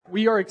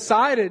We are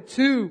excited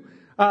to,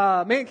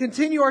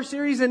 continue our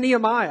series in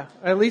Nehemiah.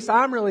 At least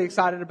I'm really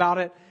excited about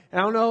it. And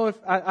I don't know if,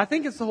 I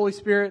think it's the Holy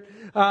Spirit.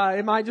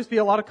 It might just be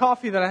a lot of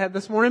coffee that I had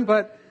this morning,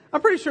 but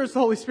I'm pretty sure it's the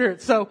Holy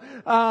Spirit. So,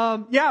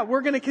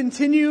 we're going to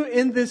continue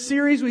in this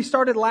series we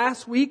started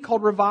last week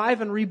called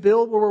Revive and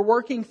Rebuild, where we're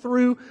working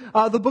through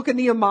the book of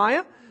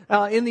Nehemiah.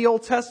 In the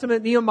Old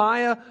Testament,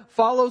 Nehemiah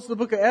follows the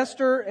book of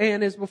Esther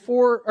and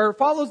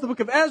follows the book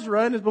of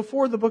Ezra and is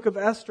before the book of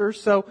Esther.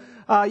 So,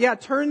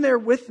 turn there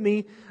with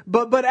me.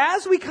 But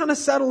as we kind of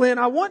settle in,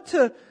 I want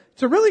to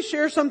really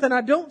share something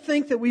I don't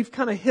think that we've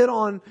kind of hit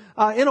on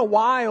in a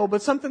while,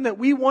 but something that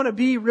we want to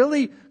be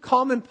really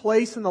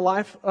commonplace in the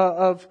life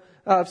of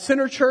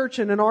Center Church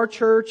and in our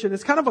church. And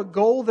it's kind of a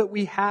goal that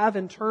we have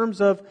in terms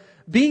of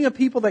being a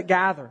people that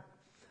gather.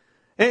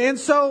 And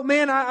so,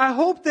 I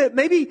hope that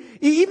maybe,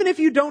 even if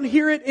you don't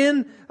hear it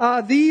in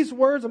these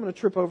words, I'm going to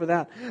trip over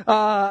that.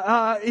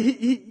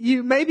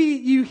 Maybe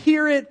you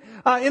hear it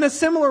in a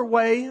similar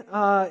way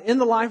in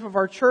the life of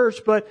our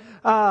church. But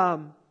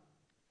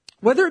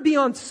whether it be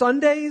on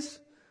Sundays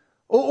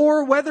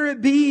or whether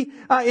it be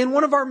in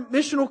one of our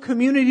missional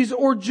communities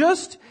or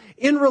just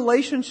in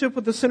relationship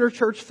with the Center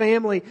Church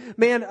family,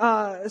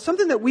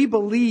 something that we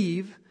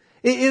believe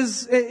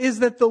is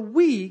that the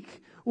week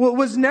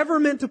was never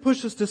meant to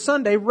push us to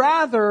Sunday.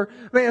 Rather,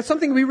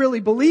 something we really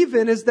believe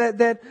in is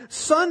that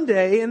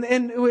Sunday, and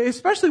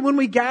especially when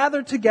we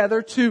gather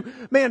together to,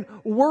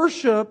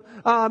 worship,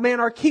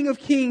 our King of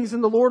Kings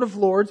and the Lord of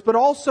Lords, but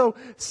also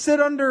sit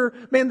under,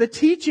 the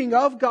teaching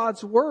of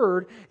God's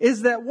Word,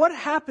 is that what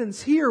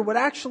happens here would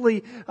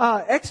actually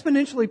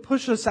exponentially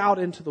push us out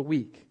into the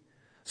week.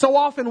 So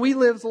often we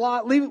live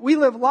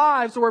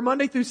lives where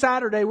Monday through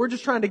Saturday, we're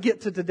just trying to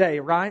get to today,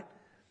 right?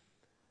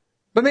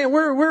 But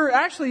we're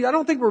actually, I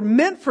don't think we're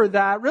meant for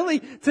that. Really,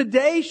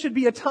 today should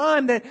be a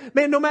time that,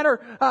 no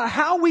matter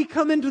how we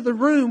come into the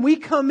room, we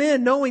come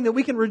in knowing that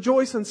we can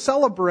rejoice and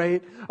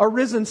celebrate a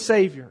risen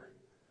Savior.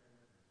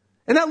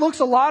 And that looks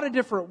a lot of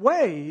different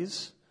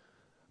ways.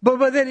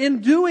 But that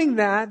in doing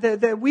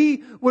that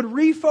we would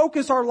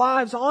refocus our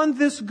lives on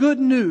this good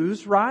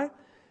news, right?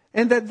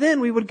 And that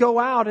then we would go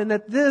out and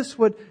that this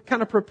would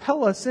kind of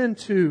propel us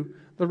into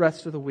the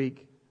rest of the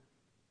week.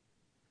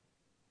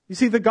 You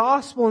see, the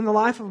gospel in the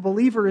life of a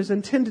believer is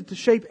intended to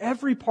shape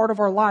every part of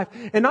our life.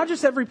 And not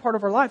just every part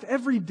of our life,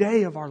 every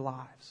day of our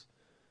lives.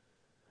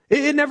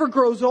 It never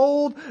grows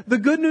old. The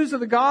good news of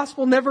the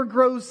gospel never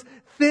grows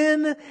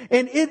thin.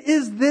 And it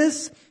is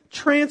this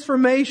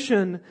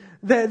transformation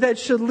that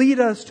should lead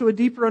us to a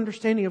deeper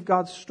understanding of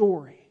God's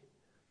story.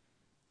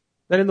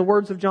 That in the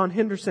words of John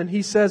Henderson,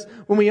 he says,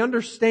 when we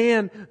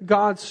understand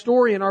God's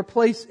story and our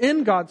place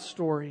in God's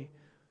story,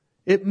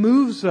 it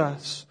moves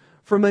us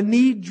from a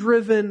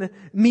need-driven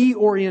me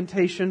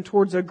orientation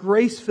towards a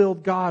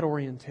grace-filled God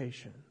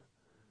orientation.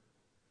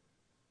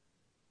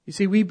 You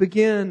see, we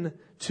begin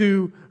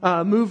to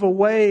move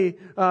away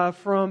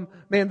from,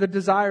 the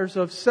desires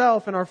of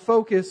self, and our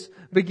focus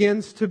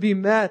begins to be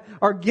met.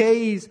 Our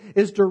gaze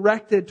is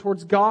directed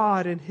towards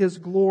God and His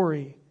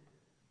glory.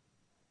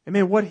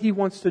 And what He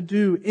wants to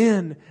do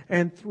in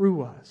and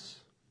through us.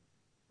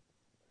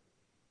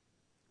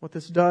 What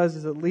this does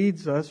is it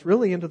leads us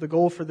really into the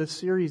goal for this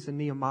series in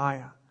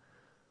Nehemiah,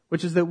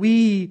 which is that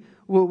we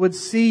would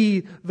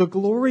see the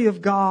glory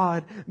of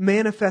God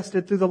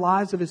manifested through the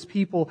lives of His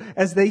people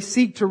as they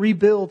seek to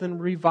rebuild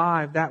and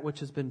revive that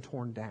which has been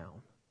torn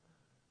down.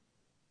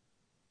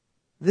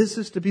 This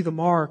is to be the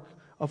mark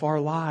of our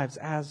lives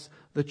as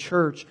the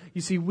church.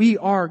 You see, we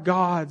are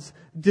God's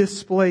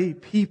display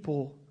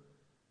people.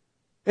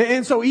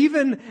 And so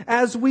even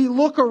as we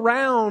look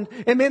around,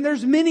 and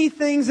there's many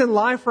things in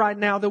life right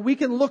now that we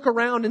can look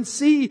around and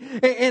see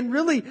and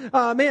really,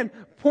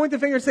 point the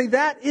finger and say,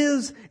 that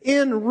is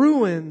in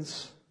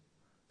ruins.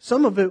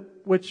 Some of it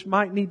which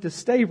might need to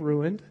stay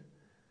ruined.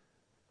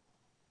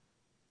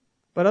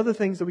 But other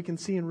things that we can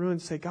see in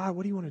ruins, say, God,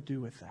 what do you want to do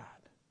with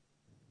that?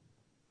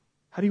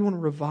 How do you want to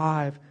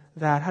revive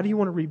that? How do you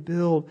want to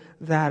rebuild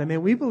that?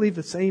 And we believe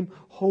the same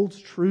holds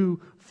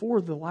true for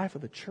the life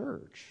of the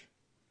church.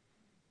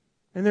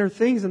 And there are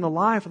things in the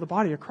life of the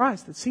body of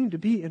Christ that seem to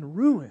be in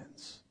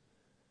ruins.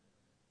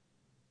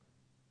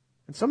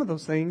 And some of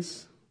those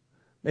things,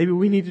 maybe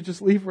we need to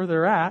just leave where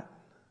they're at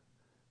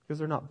because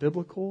they're not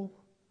biblical.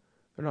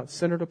 They're not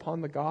centered upon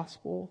the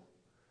gospel.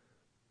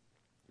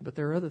 But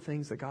there are other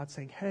things that God's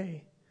saying,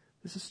 hey,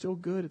 this is still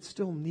good. It's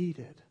still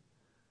needed.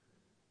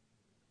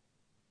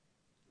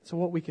 So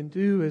what we can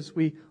do is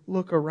we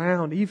look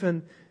around,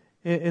 even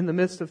in the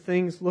midst of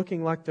things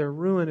looking like they're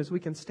ruined, is we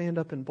can stand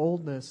up in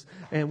boldness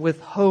and with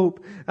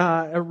hope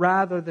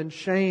rather than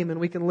shame, and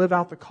we can live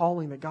out the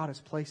calling that God has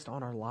placed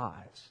on our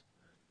lives.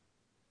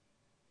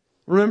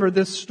 Remember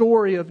this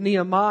story of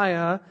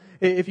Nehemiah.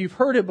 If you've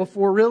heard it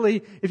before,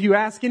 really, if you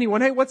ask anyone,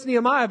 hey, what's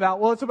Nehemiah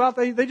about? Well, it's about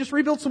they just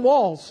rebuilt some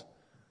walls.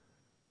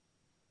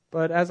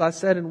 But as I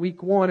said in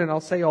week 1, and I'll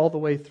say all the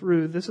way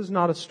through, this is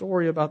not a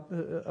story about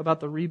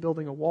the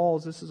rebuilding of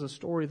walls. This is a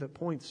story that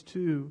points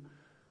to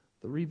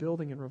the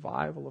rebuilding and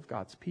revival of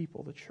God's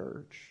people, the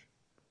church.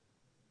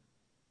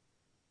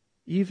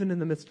 Even in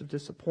the midst of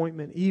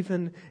disappointment,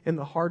 even in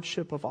the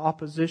hardship of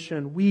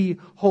opposition, we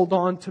hold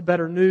on to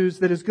better news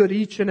that is good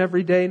each and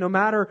every day, no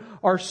matter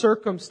our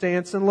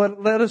circumstance. And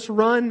let us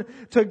run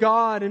to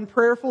God in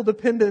prayerful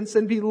dependence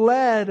and be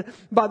led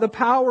by the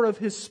power of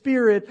His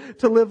Spirit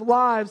to live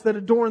lives that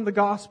adorn the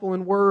gospel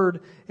in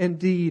word and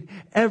deed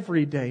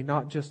every day,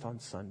 not just on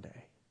Sunday.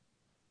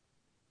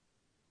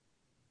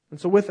 And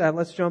so with that,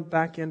 let's jump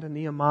back into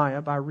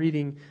Nehemiah by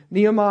reading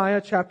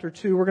Nehemiah chapter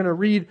 2. We're going to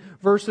read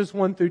verses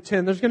 1 through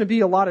 10. There's going to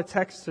be a lot of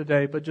text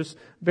today, but just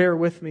bear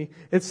with me.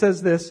 It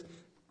says this: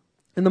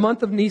 In the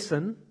month of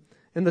Nisan,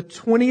 in the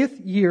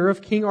 20th year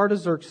of King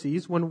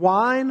Artaxerxes, when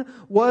wine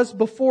was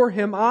before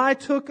him, I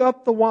took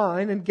up the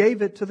wine and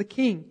gave it to the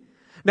king.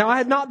 Now I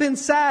had not been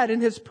sad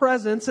in his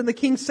presence, and the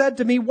king said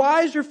to me,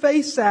 "Why is your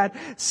face sad,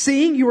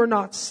 seeing you are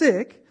not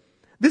sick?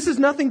 This is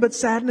nothing but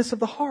sadness of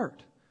the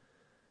heart."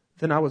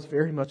 Then I was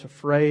very much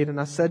afraid, and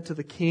I said to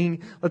the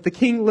king, "Let the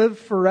king live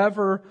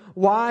forever.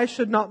 Why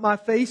should not my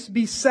face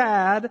be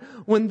sad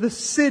when the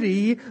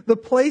city, the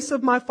place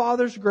of my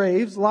father's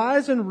graves,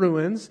 lies in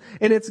ruins,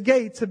 and its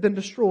gates have been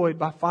destroyed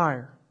by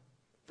fire?"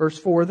 Verse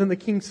 4, Then the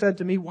king said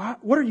to me, "What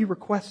are you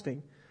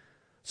requesting?"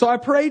 So I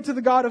prayed to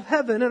the God of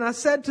heaven, and I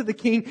said to the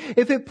king,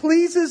 "If it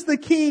pleases the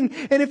king,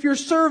 and if your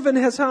servant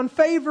has found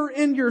favor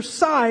in your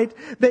sight,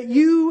 that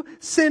you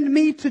send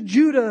me to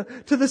Judah,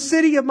 to the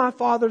city of my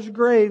father's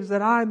graves,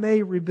 that I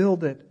may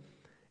rebuild it."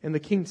 And the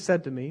king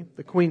said to me,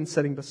 the queen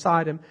sitting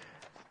beside him,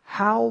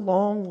 "How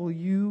long will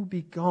you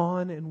be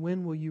gone, and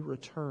when will you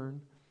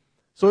return?"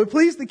 So it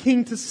pleased the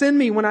king to send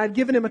me when I had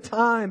given him a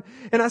time.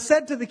 And I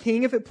said to the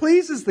king, "If it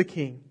pleases the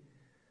king,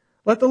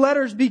 let the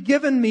letters be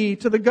given me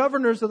to the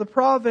governors of the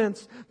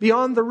province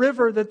beyond the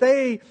river, that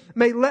they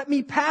may let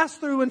me pass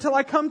through until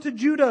I come to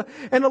Judah,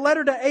 and a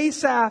letter to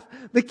Asaph,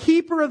 the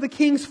keeper of the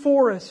king's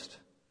forest,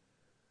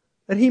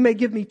 that he may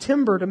give me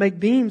timber to make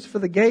beams for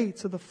the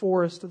gates of the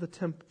fortress of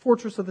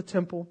the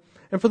temple,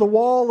 and for the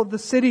wall of the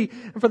city,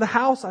 and for the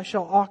house I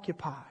shall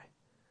occupy."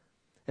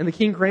 And the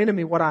king granted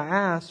me what I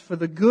asked, for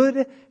the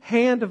good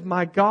hand of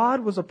my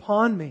God was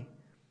upon me.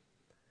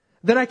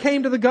 Then I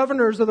came to the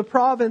governors of the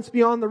province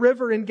beyond the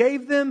river and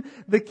gave them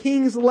the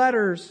king's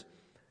letters.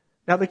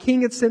 Now the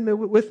king had sent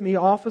with me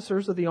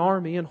officers of the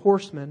army and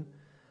horsemen.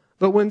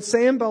 But when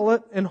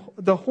Sanballat and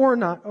the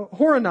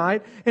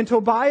Horonite and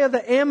Tobiah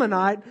the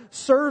Ammonite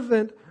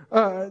servant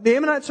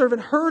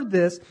heard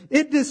this,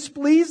 it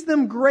displeased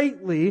them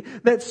greatly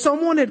that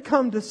someone had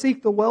come to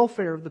seek the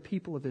welfare of the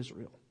people of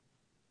Israel.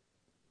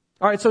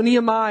 All right, so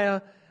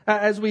Nehemiah,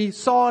 as we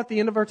saw at the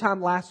end of our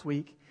time last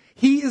week,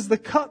 he is the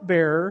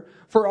cupbearer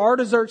for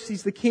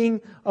Artaxerxes, the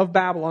king of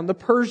Babylon, the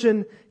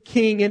Persian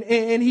king.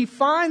 And he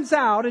finds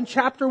out in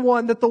chapter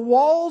 1 that the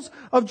walls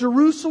of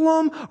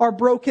Jerusalem are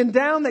broken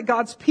down, that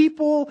God's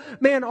people,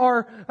 they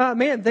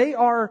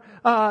are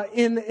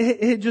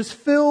just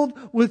filled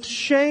with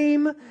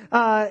shame,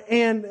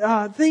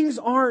 and things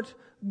aren't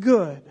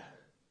good.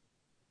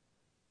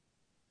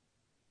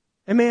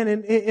 And man,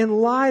 in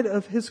light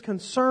of his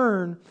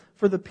concern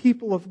for the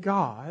people of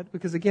God,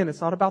 because again,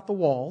 it's not about the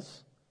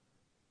walls,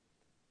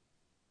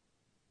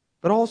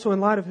 but also in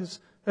light of his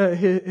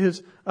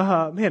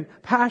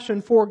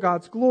passion for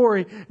God's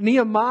glory,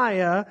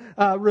 Nehemiah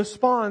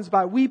responds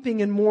by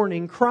weeping and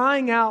mourning,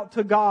 crying out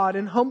to God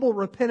in humble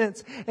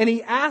repentance, and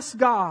he asks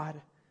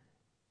God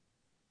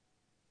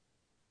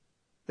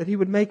that He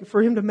would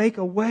for Him to make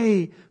a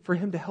way for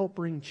him to help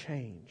bring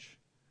change.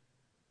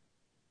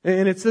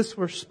 And it's this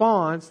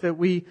response that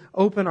we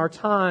open our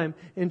time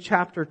in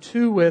chapter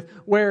 2 with,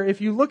 where if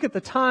you look at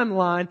the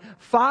timeline,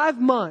 5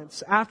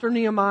 months after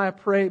Nehemiah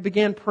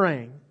began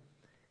praying,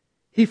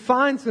 he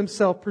finds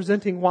himself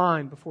presenting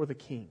wine before the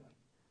king.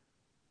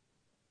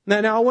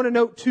 Now I want to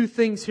note 2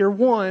 things here.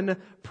 1,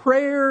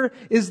 prayer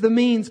is the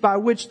means by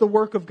which the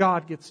work of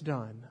God gets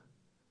done.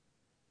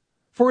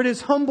 For it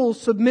is humble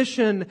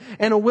submission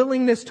and a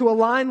willingness to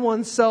align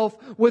oneself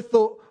with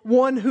the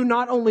one who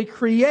not only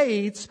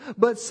creates,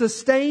 but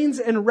sustains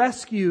and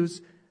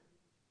rescues.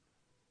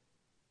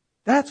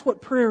 That's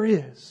what prayer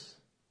is.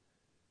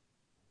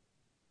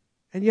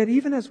 And yet,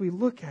 even as we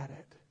look at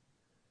it,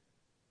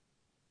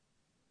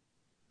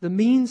 the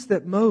means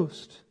that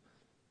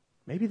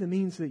maybe the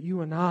means that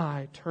you and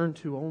I turn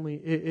to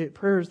only,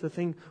 prayer is the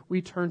thing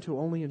we turn to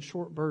only in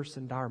short bursts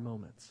and dire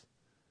moments.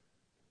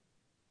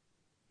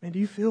 Man, do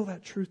you feel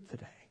that truth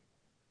today?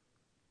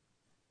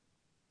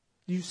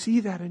 Do you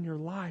see that in your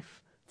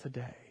life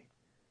today?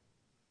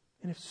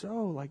 And if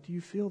so, do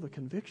you feel the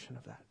conviction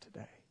of that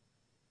today?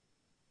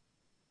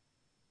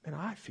 And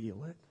I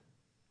feel it.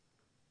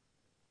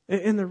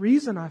 And the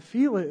reason I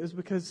feel it is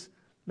because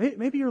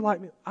maybe you're like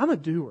me. I'm a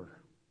doer.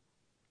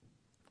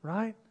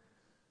 Right?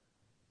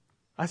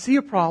 I see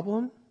a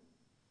problem,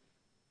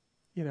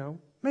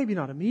 maybe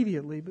not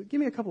immediately, but give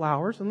me a couple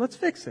hours and let's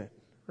fix it,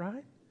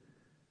 right?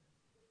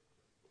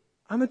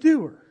 I'm a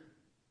doer.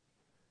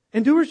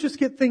 And doers just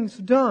get things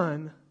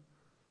done.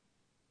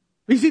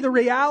 You see, the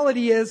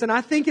reality is, and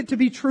I think it to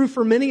be true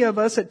for many of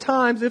us at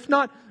times, if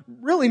not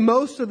really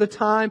most of the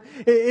time,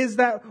 is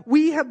that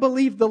we have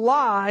believed the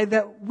lie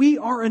that we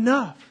are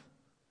enough.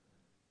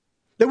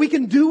 that we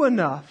can do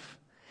enough.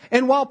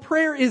 And while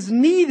prayer is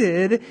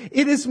needed,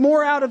 it is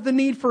more out of the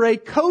need for a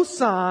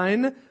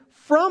cosign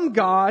from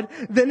God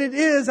than it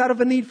is out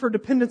of a need for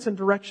dependence and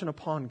direction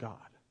upon God.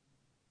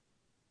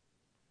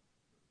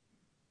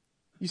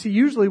 You see,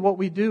 usually what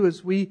we do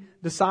is we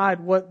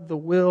decide what the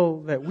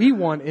will that we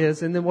want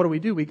is, and then what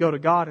do? We go to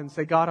God and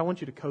say, God, I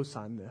want you to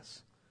co-sign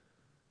this.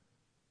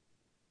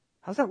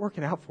 How's that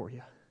working out for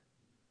you?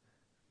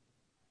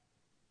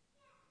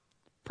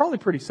 Probably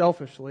pretty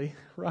selfishly,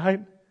 right?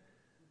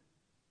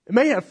 It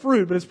may have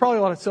fruit, but it's probably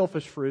a lot of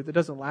selfish fruit that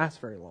doesn't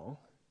last very long.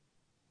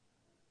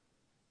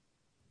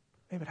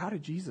 Hey, but how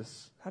did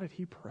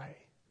he pray?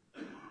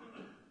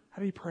 How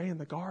did he pray in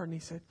the garden? He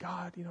said,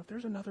 God, if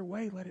there's another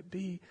way, let it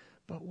be.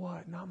 But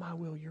what? Not my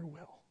will, your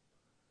will.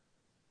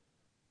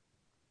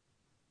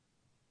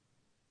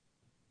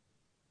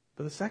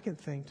 But the second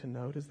thing to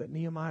note is that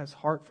Nehemiah's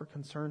heart for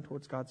concern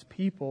towards God's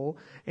people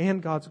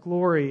and God's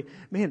glory.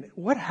 Man,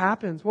 what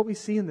happens, what we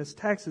see in this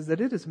text is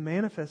that it has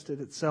manifested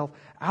itself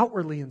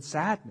outwardly in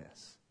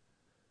sadness.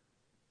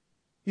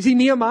 You see,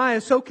 Nehemiah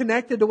is so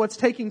connected to what's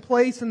taking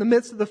place in the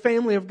midst of the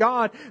family of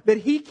God that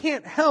he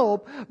can't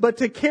help but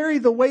to carry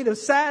the weight of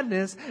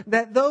sadness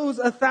that those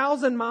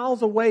 1,000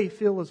 miles away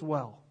feel as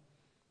well.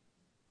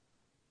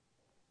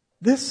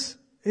 This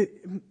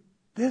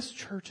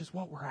church is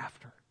what we're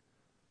after.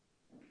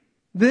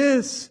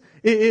 This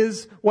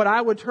is what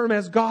I would term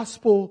as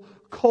gospel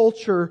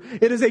culture.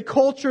 It is a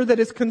culture that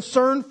is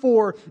concerned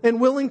for and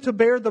willing to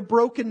bear the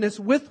brokenness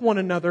with one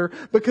another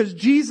because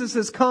Jesus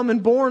has come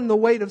and borne the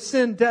weight of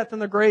sin, death,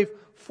 and the grave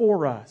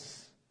for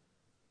us.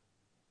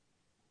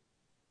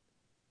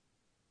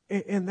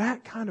 And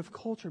that kind of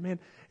culture, man,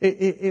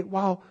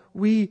 when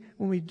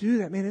we do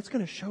that, man, it's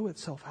going to show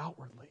itself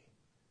outwardly.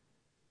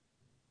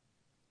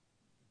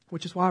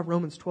 Which is why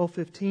Romans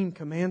 12:15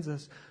 commands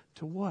us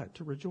to what?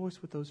 To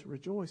rejoice with those who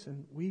rejoice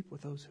and weep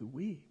with those who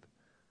weep.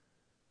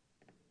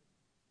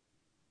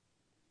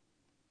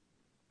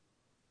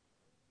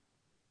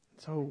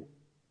 So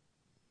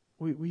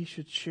we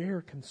should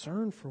share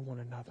concern for one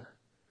another.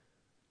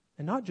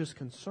 And not just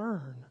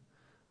concern,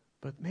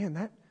 but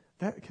man,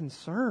 that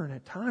concern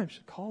at times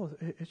should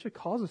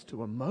cause us to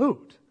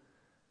emote.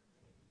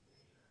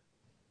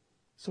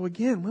 So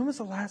again, when was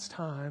the last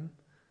time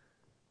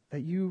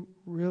that you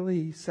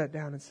really sat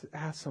down and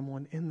asked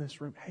someone in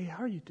this room, hey,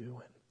 how are you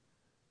doing?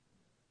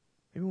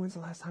 Maybe when's the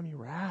last time you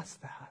were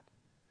asked that?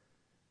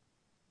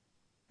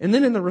 And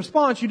then in the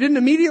response, you didn't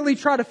immediately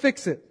try to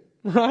fix it,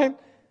 right?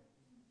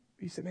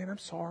 You said, man, I'm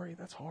sorry,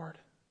 that's hard.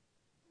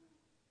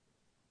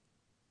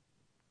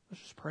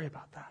 Let's just pray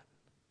about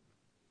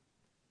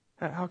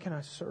that. How can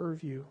I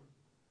serve you?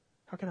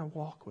 How can I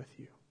walk with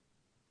you?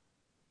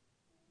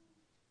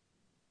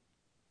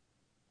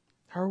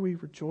 How are we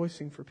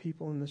rejoicing for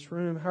people in this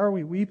room? How are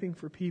we weeping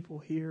for people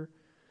here?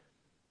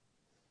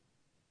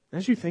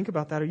 As you think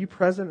about that, are you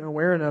present and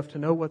aware enough to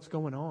know what's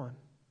going on?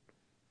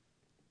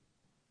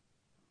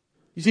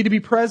 You see, to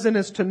be present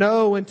is to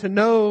know, and to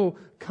know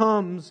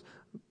comes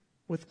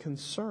with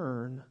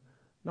concern,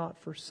 not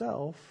for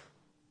self.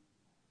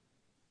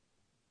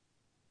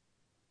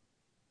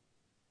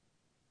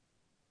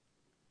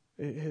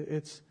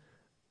 It's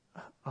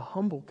a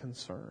humble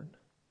concern.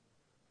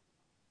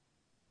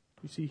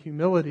 You see,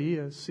 humility,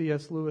 as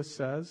C.S. Lewis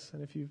says,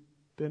 and if you've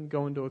been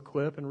going to a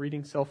clip and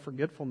reading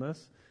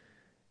Self-Forgetfulness,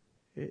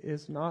 it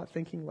is not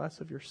thinking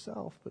less of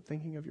yourself, but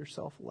thinking of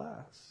yourself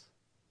less.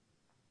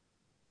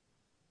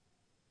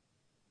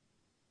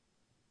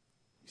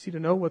 You see, to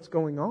know what's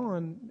going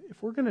on,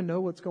 if we're going to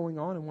know what's going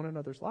on in one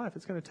another's life,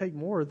 it's going to take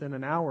more than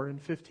an hour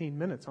and 15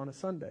 minutes on a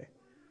Sunday.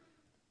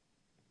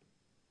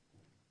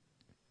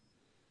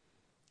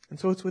 And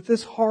so it's with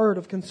this heart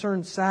of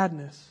concerned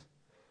sadness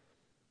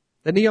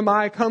that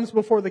Nehemiah comes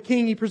before the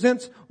king. He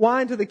presents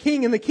wine to the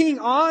king, and the king,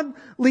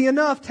 oddly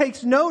enough,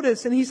 takes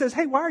notice, and he says,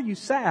 hey, why are you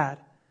sad?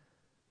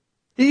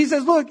 He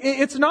says, look,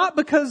 it's not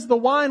because the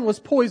wine was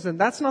poisoned.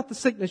 That's not the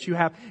sickness you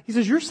have. He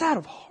says, you're sad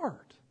of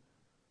heart.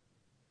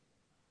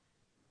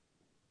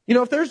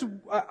 If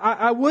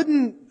I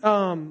wouldn't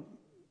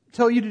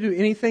tell you to do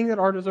anything that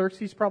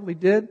Artaxerxes probably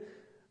did,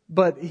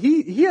 but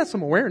he has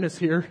some awareness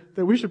here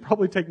that we should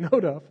probably take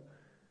note of.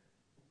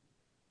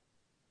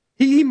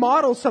 He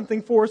models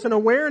something for us, an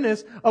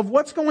awareness of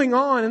what's going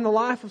on in the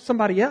life of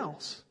somebody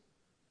else.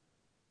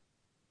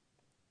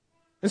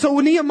 And so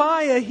when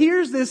Nehemiah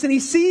hears this and he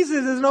sees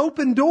it as an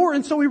open door,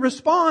 and so he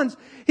responds,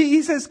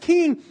 he says,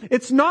 King,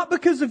 it's not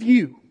because of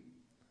you.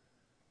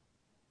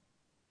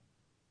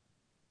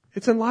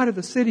 It's in light of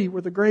the city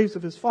where the graves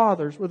of his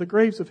fathers, where the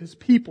graves of his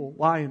people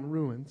lie in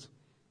ruins.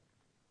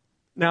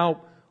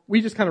 Now, we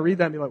just kind of read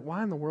that and be like,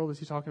 why in the world is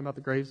he talking about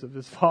the graves of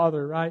his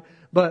father, right?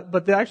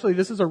 But actually,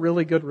 this is a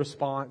really good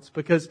response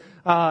because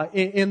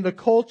in the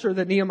culture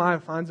that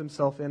Nehemiah finds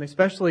himself in,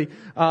 especially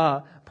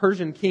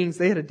Persian kings,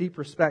 they had a deep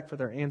respect for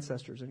their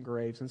ancestors and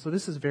graves. And so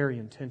this is very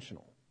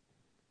intentional.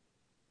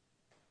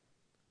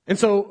 And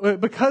so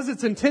because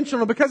it's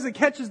intentional, because it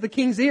catches the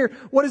king's ear,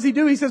 what does he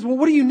do? He says, well,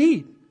 what do you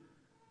need?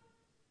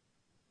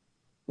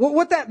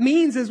 What that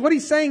means is, what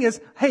he's saying is,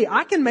 hey,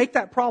 I can make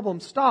that problem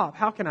stop.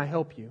 How can I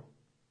help you?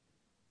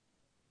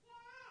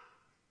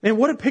 And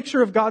what a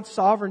picture of God's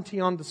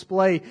sovereignty on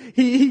display.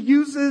 He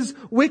uses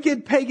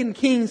wicked pagan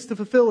kings to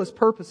fulfill His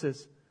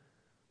purposes.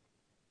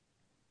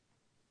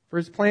 For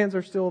His plans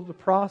are still to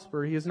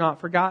prosper. He has not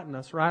forgotten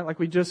us, right? Like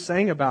we just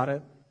sang about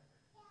it.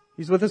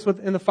 He's with us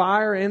in the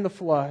fire and the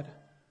flood.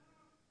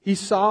 He's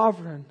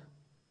sovereign.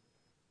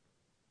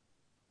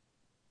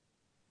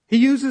 He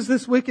uses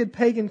this wicked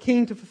pagan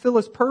king to fulfill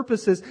His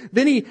purposes.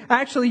 Then He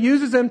actually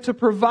uses him to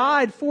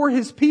provide for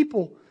His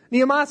people.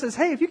 Nehemiah says,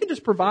 hey, if you can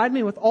just provide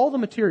me with all the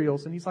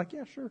materials. And he's like,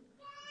 yeah, sure.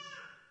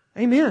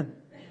 Amen.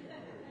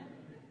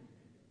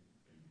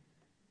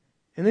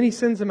 And then He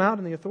sends them out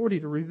in the authority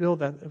to rebuild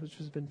that which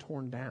has been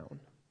torn down.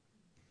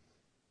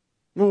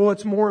 Well,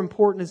 what's more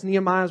important is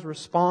Nehemiah's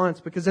response,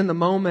 because in the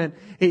moment,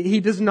 he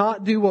does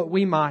not do what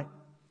we might.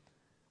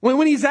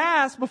 When he's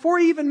asked, before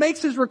he even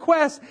makes his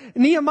request,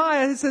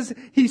 Nehemiah says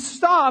he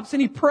stops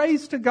and he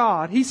prays to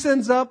God. He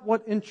sends up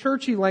what in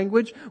churchy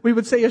language we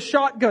would say a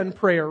shotgun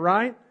prayer,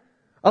 right?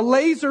 A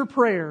laser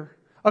prayer.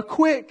 A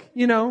quick,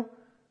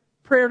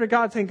 prayer to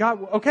God saying,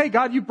 God, okay,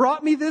 God, you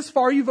brought me this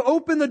far. You've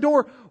opened the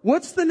door.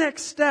 What's the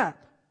next step?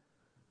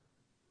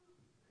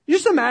 You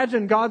just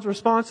imagine God's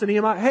response to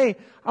Nehemiah. Hey,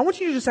 I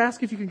want you to just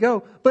ask if you can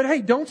go. But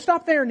hey, don't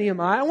stop there,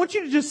 Nehemiah. I want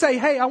you to just say,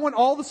 hey, I want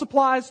all the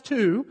supplies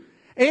too.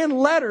 And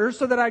letters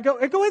so that I go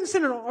ahead and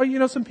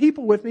send some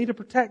people with me to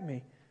protect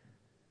me.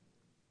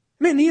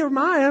 Man,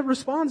 Nehemiah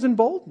responds in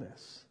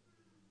boldness.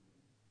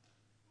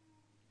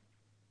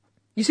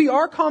 You see,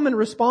 our common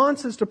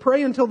response is to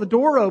pray until the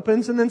door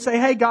opens and then say,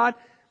 hey, God,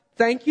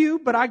 thank you,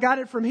 but I got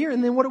it from here.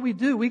 And then what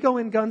do? We go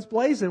in guns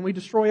blazing. We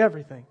destroy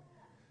everything.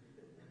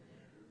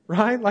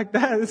 Right? Like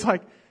that. It's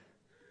like,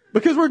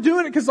 because we're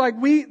doing it because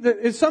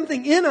it's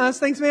something in us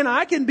thinks, man,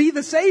 I can be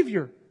the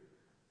Savior.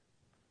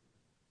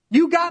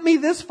 You got me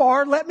this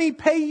far, let me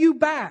pay you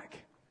back.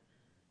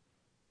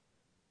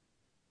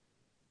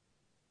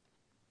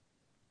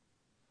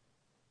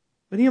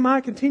 But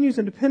Nehemiah continues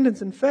in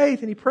dependence and faith,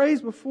 and he prays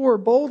before,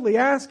 boldly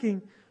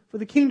asking for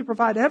the king to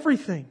provide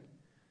everything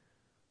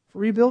for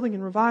rebuilding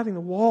and reviving the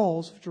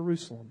walls of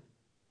Jerusalem.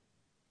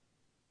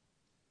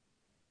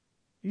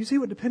 Do you see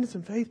what dependence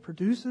and faith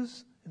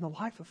produces in the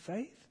life of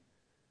faith?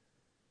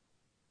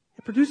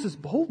 It produces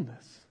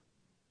boldness.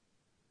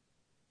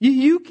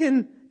 You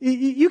can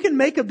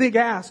make a big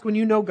ask when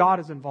you know God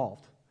is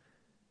involved.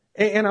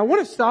 And I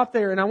want to stop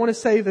there and I want to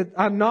say that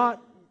I'm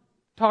not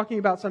talking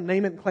about some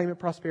name it and claim it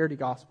prosperity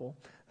gospel.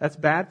 That's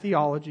bad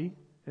theology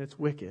and it's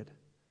wicked.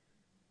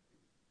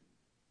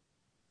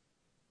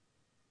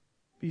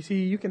 But you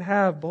see, you can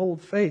have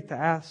bold faith to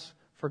ask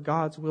for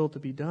God's will to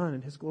be done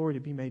and His glory to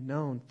be made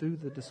known through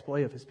the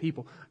display of His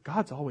people.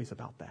 God's always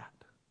about that.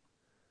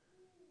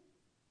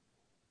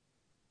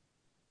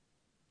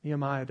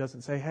 Nehemiah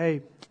doesn't say,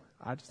 hey,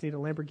 I just need a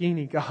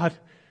Lamborghini, God.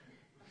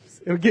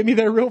 It'll get me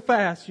there real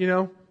fast,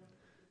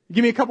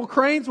 Give me a couple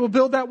cranes, we'll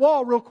build that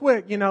wall real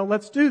quick,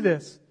 let's do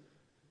this.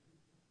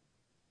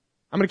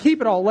 I'm going to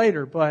keep it all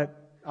later,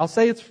 but I'll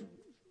say it's,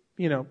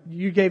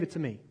 you gave it to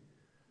me.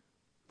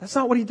 That's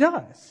not what he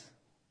does.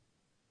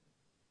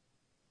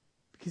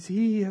 Because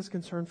he has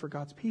concern for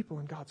God's people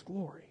and God's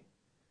glory.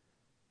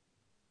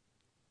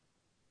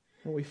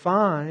 What we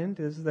find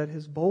is that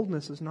his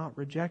boldness is not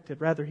rejected.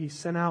 Rather, he's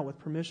sent out with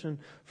permission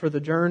for the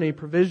journey,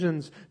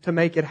 provisions to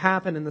make it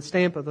happen, and the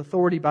stamp of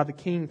authority by the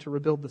king to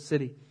rebuild the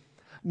city.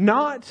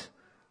 Not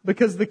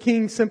because the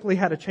king simply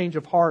had a change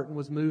of heart and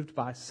was moved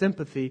by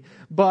sympathy,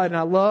 but, and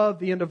I love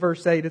the end of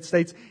verse 8, it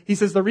states, he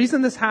says, the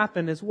reason this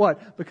happened is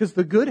what? Because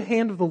the good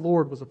hand of the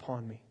Lord was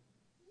upon me.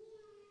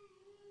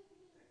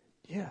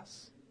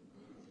 Yes.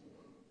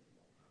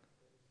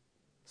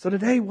 So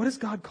today, what has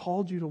God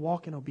called you to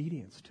walk in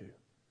obedience to?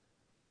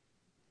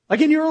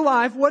 Like in your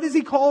life, what has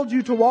He called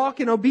you to walk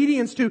in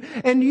obedience to?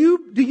 And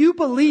do you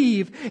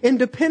believe in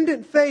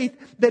dependent faith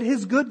that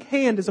His good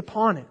hand is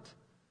upon it?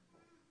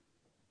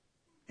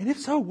 And if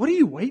so, what are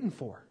you waiting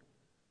for?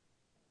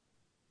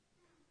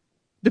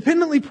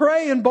 Dependently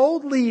pray and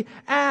boldly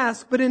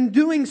ask, but in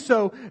doing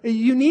so,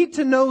 you need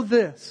to know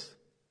this.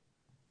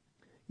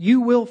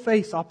 You will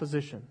face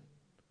opposition.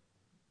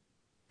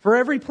 For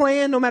every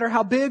plan, no matter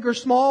how big or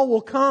small,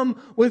 will come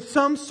with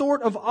some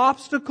sort of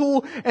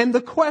obstacle. And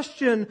the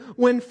question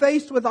when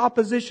faced with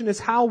opposition is,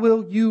 how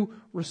will you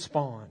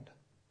respond?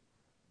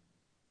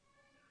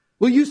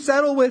 Will you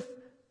settle with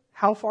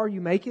how far you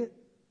make it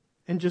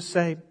and just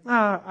say,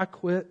 I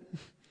quit.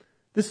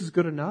 This is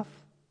good enough?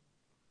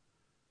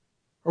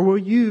 Or will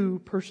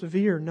you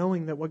persevere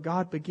knowing that what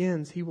God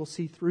begins, He will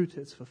see through to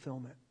its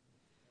fulfillment?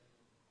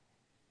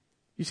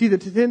 You see,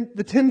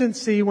 the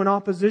tendency when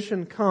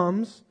opposition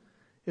comes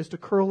is to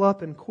curl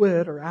up and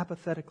quit or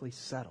apathetically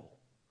settle.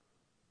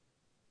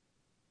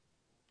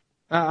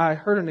 I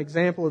heard an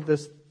example of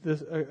this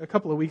a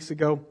couple of weeks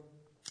ago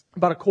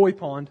about a koi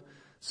pond.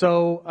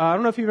 So I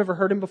don't know if you've ever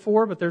heard him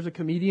before, but there's a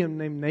comedian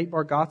named Nate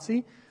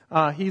Bargatze.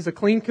 He's a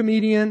clean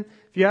comedian.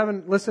 If you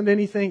haven't listened to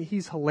anything,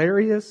 he's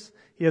hilarious.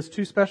 He has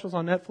 2 specials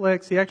on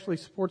Netflix. He actually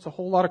supports a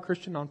whole lot of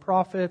Christian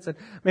nonprofits. And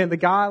man, the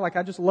guy,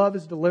 I just love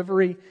his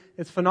delivery.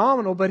 It's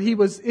phenomenal. But he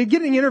was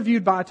getting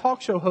interviewed by a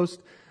talk show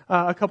host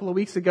a couple of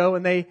weeks ago,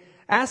 and they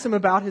asked him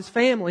about his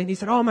family. And he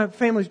said, "Oh, my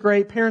family's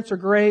great. Parents are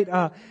great."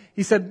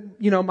 He said,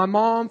 "My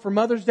mom for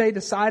Mother's Day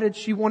decided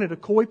she wanted a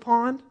koi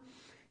pond."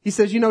 He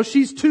says,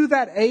 "She's to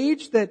that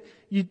age that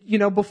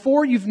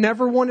before you've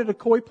never wanted a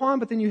koi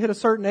pond, but then you hit a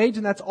certain age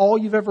and that's all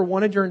you've ever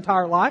wanted your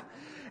entire life."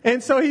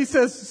 And so he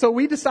says, "So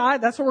we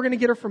decide that's what we're going to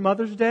get her for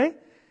Mother's Day."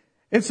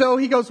 And so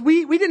he goes,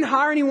 we didn't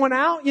hire anyone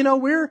out.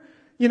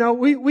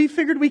 We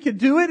figured we could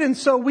do it. And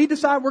so we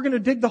decided we're going to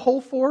dig the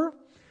hole for her.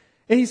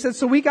 And he said,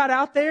 so we got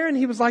out there and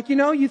he was like,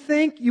 you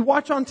think you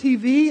watch on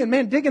TV and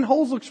man, digging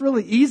holes looks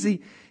really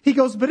easy. He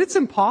goes, but it's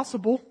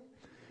impossible.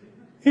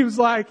 He was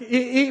like,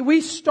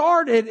 we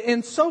started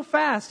and so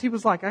fast. He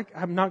was like,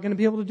 I'm not going to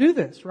be able to do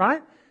this,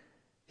 right?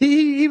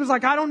 He was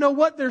like, I don't know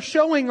what they're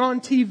showing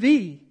on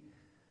TV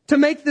to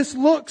make this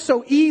look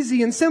so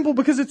easy and simple,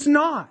 because it's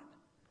not.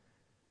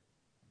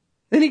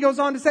 Then he goes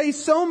on to say,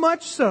 so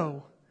much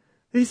so,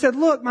 he said,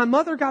 look, my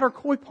mother got her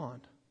koi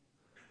pond,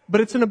 but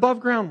it's an above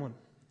ground one.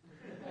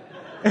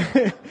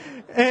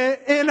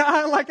 and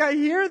I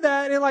hear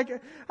that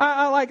and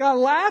I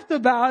laughed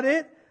about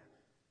it,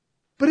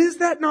 but is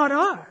that not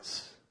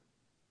us?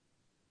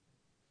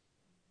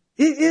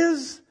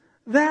 Is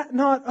that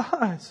not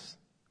us?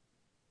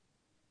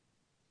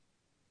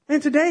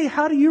 And today,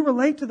 how do you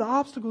relate to the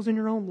obstacles in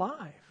your own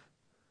life?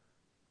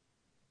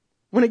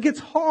 When it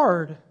gets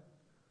hard,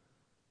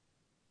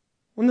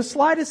 when the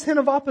slightest hint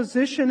of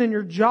opposition in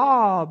your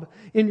job,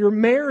 in your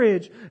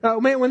marriage,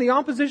 when the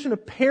opposition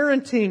of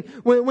parenting,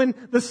 when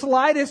the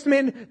slightest,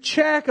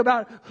 check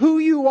about who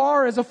you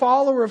are as a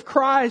follower of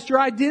Christ, your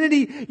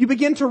identity, you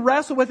begin to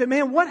wrestle with it,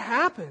 what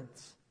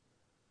happens?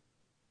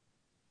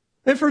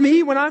 And for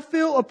me, when I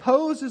feel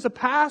opposed as a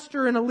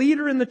pastor and a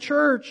leader in the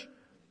church,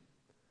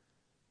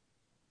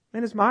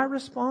 is my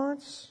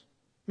response,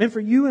 for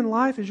you in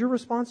life, is your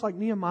response like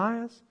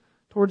Nehemiah's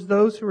towards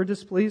those who are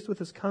displeased with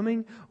His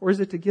coming? Or is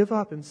it to give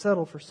up and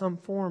settle for some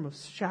form of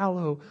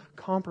shallow,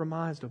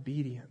 compromised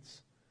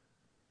obedience?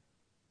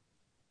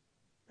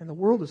 And the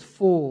world is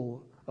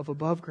full of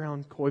above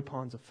ground koi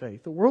ponds of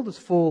faith. The world is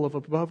full of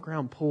above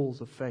ground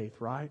pools of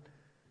faith, right?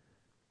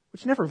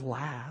 Which never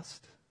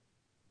last.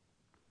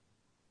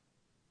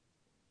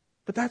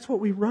 But that's what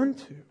we run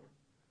to.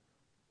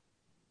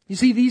 You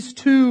see, these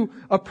 2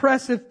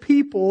 oppressive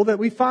people that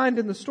we find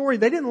in the story,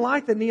 they didn't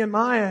like that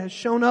Nehemiah has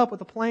shown up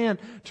with a plan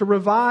to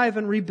revive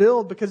and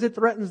rebuild because it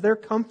threatens their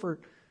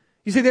comfort.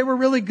 You see, they were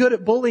really good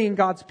at bullying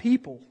God's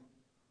people.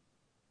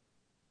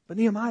 But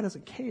Nehemiah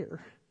doesn't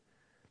care.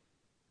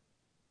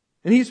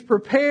 And he's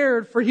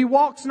prepared, for he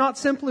walks not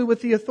simply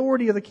with the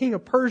authority of the king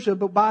of Persia,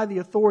 but by the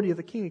authority of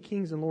the King of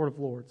Kings and Lord of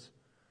Lords.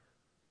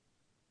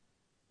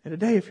 And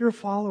today, if you're a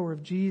follower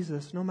of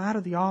Jesus, no matter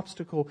the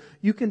obstacle,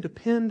 you can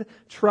depend,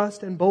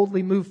 trust, and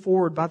boldly move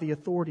forward by the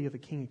authority of the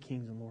King of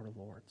Kings and Lord of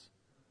Lords.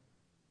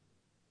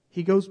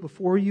 He goes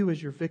before you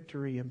as your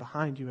victory and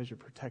behind you as your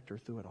protector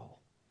through it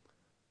all.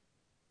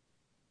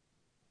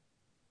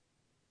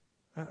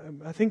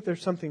 I think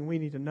there's something we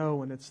need to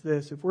know, and it's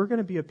this. If we're going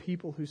to be a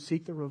people who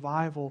seek the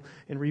revival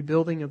and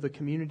rebuilding of the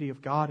community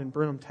of God in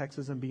Brenham,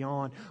 Texas and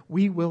beyond,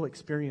 we will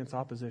experience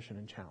opposition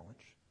and challenge.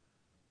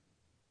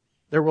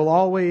 There will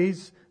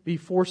always be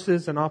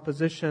forces and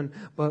opposition,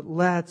 but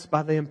let's,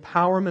 by the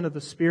empowerment of the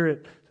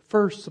Spirit,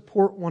 first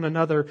support one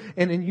another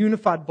and in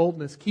unified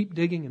boldness, keep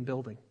digging and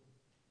building.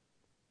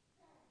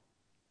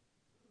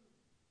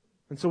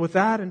 And so with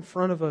that in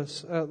front of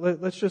us,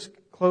 let's just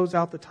close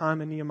out the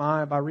time in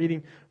Nehemiah by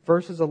reading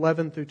verses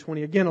 11 through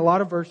 20. Again, a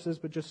lot of verses,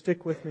 but just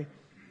stick with me.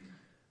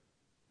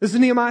 This is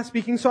Nehemiah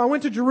speaking. So I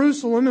went to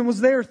Jerusalem and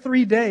was there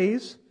 3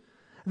 days.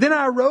 Then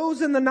I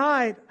arose in the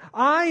night,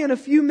 I and a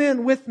few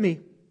men with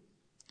me.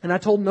 And I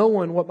told no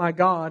one what my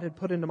God had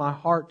put into my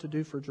heart to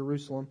do for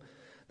Jerusalem.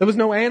 There was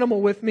no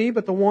animal with me,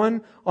 but the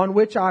one on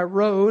which I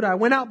rode. I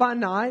went out by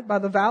night by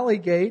the valley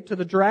gate to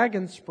the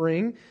dragon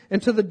spring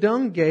and to the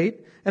dung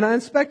gate. And I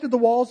inspected the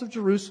walls of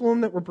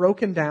Jerusalem that were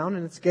broken down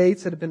and its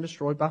gates that had been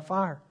destroyed by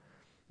fire.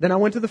 Then I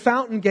went to the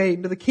fountain gate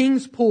and to the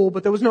king's pool,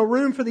 but there was no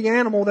room for the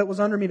animal that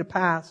was under me to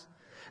pass.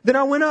 Then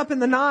I went up in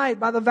the night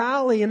by the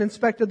valley and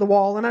inspected the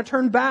wall. And I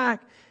turned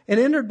back and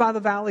entered by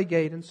the valley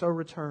gate and so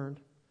returned.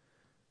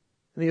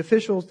 And the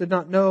officials did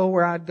not know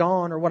where I had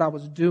gone or what I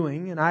was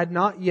doing, and I had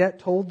not yet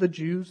told the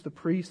Jews, the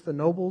priests, the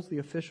nobles, the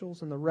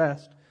officials, and the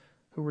rest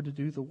who were to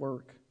do the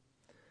work.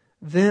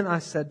 Then I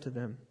said to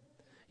them,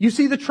 you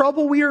see the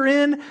trouble we are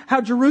in, how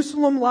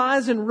Jerusalem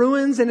lies in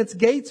ruins and its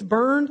gates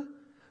burned?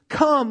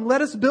 Come,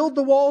 let us build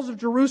the walls of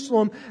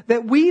Jerusalem,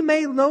 that we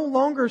may no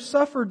longer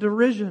suffer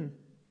derision.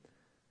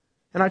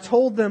 And I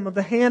told them of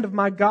the hand of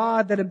my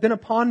God that had been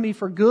upon me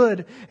for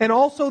good, and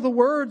also the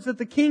words that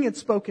the king had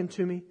spoken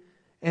to me.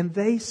 And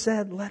they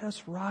said, let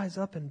us rise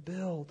up and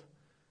build.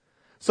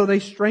 So they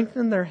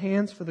strengthened their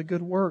hands for the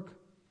good work.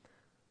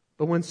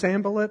 But when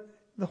Sanballat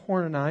the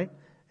Horonite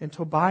and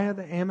Tobiah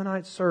the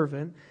Ammonite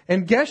servant,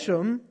 and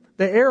Geshem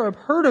the Arab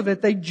heard of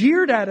it, they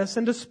jeered at us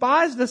and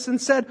despised us and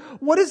said,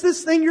 "What is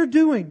this thing you're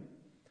doing?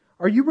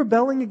 Are you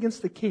rebelling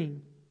against the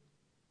king?"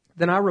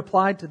 Then I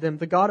replied to them,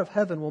 "The God of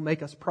heaven will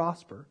make us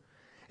prosper,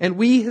 and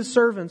we, His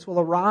servants, will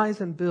arise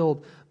and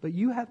build, but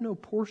you have no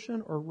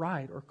portion or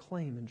right or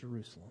claim in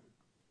Jerusalem."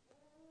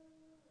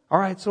 All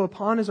right, so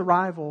upon his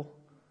arrival,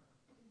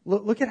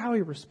 look at how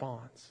he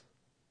responds.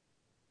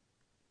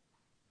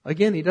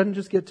 Again, he doesn't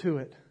just get to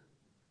it.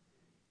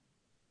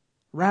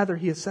 Rather,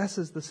 he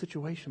assesses the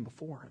situation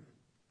before him.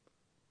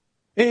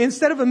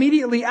 Instead of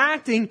immediately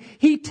acting,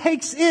 he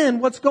takes in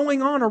what's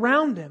going on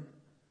around him.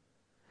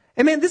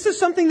 And man, this is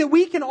something that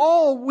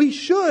we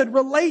should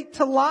relate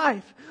to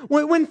life.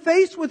 When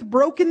faced with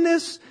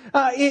brokenness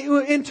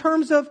in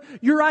terms of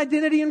your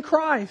identity in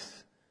Christ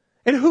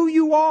and who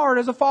you are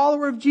as a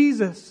follower of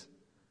Jesus.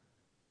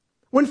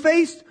 When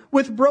faced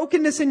with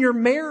brokenness in your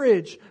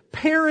marriage,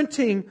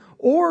 parenting,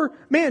 or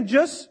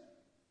just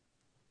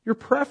your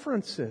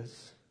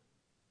preferences.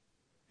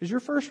 Is your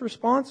first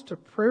response to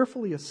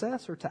prayerfully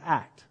assess or to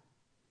act?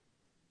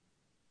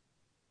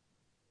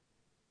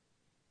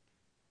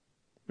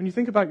 When you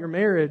think about your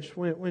marriage,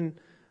 when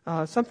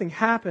something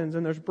happens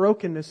and there's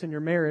brokenness in your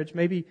marriage,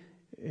 maybe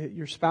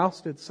your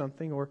spouse did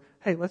something, or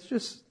hey, let's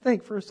just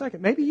think for a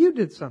second, maybe you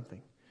did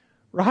something,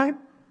 right?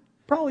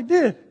 Probably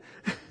did.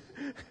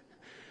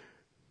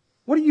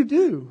 What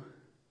do?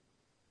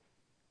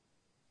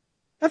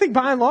 I think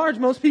by and large,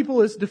 most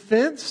people is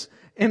defense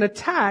and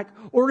attack,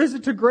 or is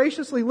it to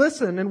graciously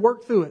listen and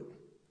work through it?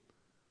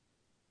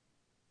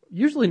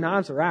 Usually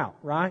knives are out,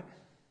 right?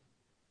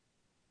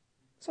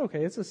 It's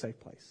okay. It's a safe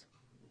place.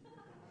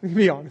 To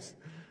be honest.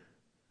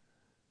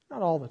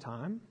 Not all the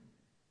time.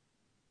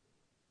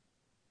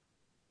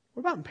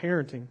 What about in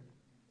parenting?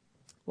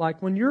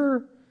 Like when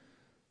your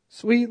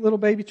sweet little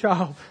baby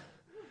child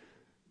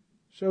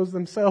shows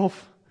themselves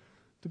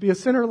to be a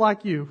sinner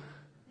like you,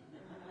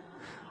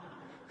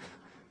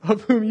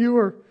 of whom you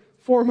are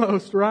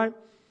foremost, right?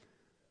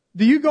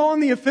 Do you go on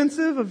the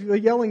offensive of a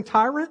yelling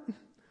tyrant?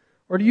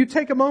 Or do you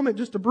take a moment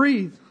just to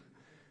breathe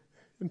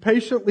and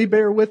patiently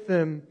bear with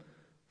them?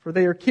 For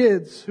they are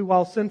kids who,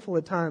 while sinful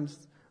at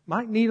times,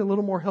 might need a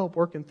little more help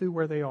working through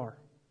where they are.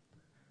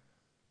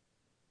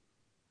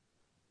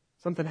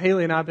 Something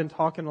Haley and I have been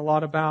talking a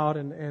lot about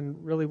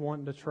and really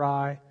wanting to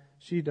try,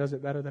 she does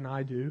it better than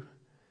I do,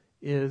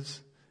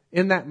 is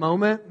in that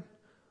moment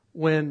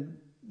when,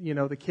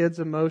 the kids'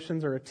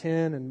 emotions are a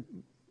 10 and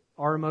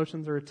our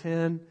emotions are a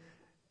 10,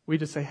 we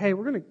just say, hey,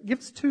 we're going to give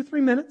us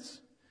 2-3 minutes.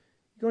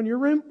 You go in your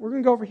room, we're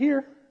going to go over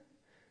here.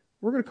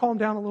 We're going to calm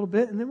down a little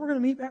bit, and then we're going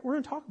to meet back. We're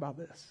going to talk about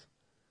this.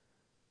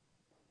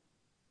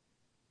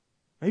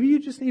 Maybe you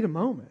just need a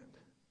moment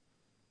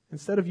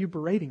instead of you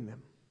berating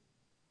them.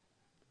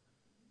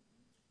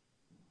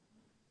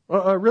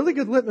 A really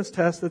good litmus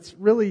test that's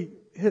really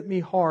hit me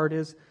hard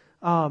is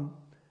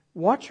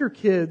watch your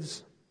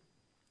kids.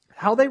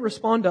 How they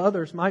respond to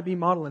others might be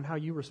modeling how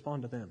you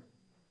respond to them.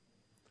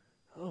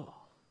 Oh,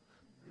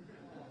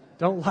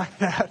 don't like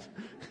that.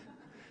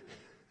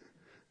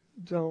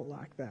 Don't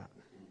like that.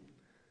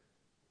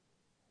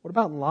 What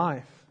about in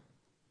life?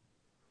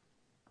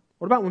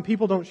 What about when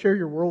people don't share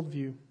your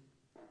worldview?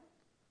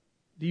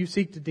 Do you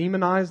seek to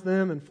demonize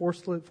them and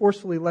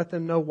forcefully let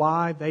them know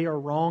why they are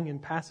wrong in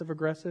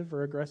passive-aggressive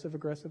or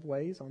aggressive-aggressive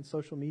ways on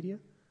social media?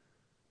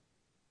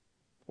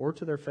 Or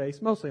to their face,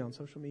 mostly on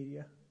social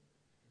media.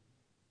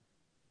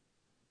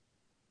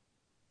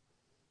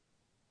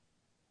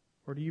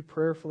 Or do you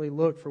prayerfully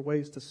look for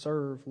ways to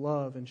serve,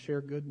 love, and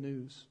share good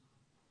news?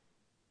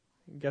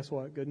 And guess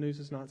what? Good news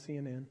is not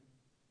CNN.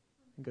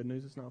 And good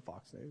news is not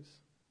Fox News.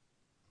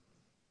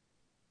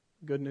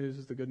 Good news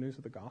is the good news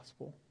of the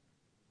gospel.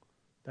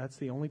 That's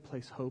the only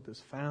place hope is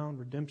found,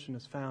 redemption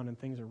is found, and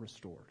things are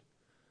restored.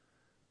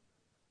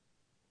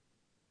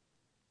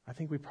 I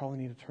think we probably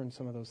need to turn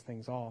some of those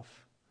things off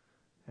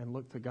and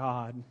look to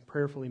God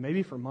prayerfully,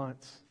 maybe for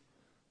months,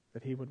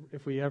 that He would,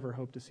 if we ever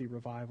hope to see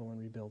revival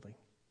and rebuilding.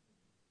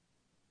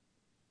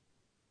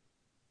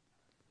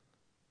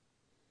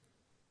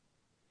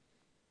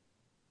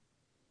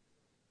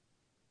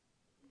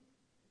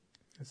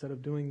 Instead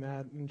of doing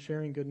that and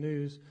sharing good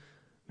news,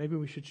 maybe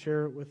we should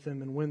share it with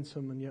them in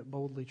winsome and yet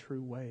boldly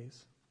true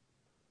ways.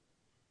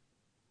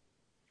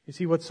 You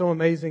see, what's so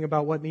amazing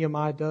about what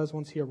Nehemiah does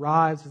once he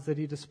arrives is that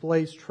he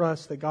displays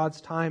trust that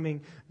God's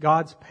timing,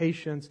 God's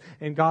patience,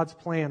 and God's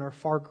plan are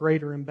far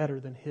greater and better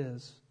than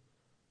his.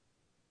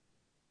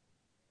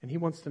 And he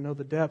wants to know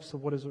the depths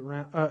of what is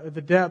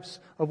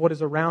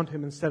around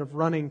him instead of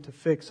running to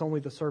fix only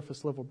the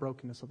surface level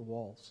brokenness of the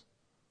walls.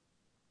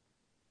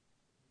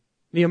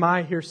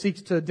 Nehemiah here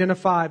seeks to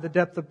identify the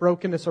depth of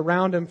brokenness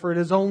around him, for it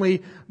is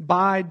only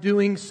by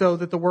doing so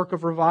that the work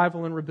of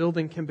revival and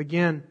rebuilding can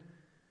begin.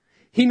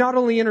 He not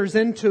only enters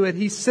into it,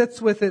 he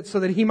sits with it so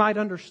that he might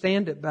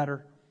understand it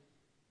better.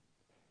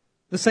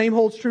 The same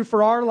holds true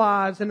for our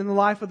lives and in the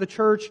life of the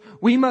church.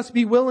 We must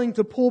be willing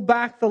to pull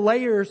back the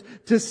layers,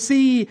 to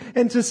see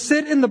and to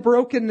sit in the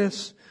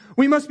brokenness.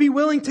 We must be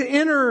willing to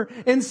enter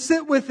and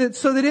sit with it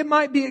so that it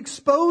might be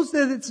exposed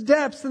at its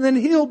depths and then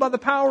healed by the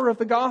power of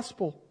the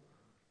gospel.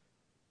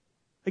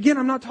 Again,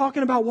 I'm not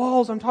talking about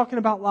walls, I'm talking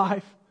about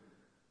life.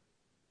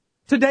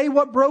 Today,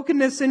 what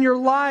brokenness in your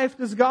life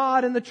does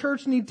God and the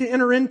church need to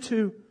enter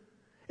into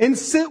and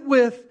sit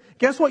with?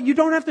 Guess what? You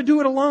don't have to do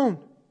it alone.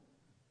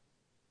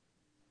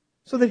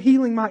 So that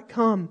healing might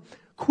come.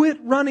 Quit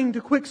running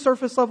to quick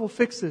surface level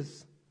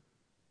fixes.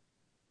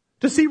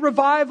 To see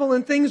revival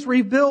and things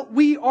rebuilt,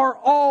 we are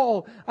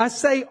all, I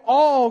say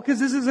all, because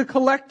this is a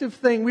collective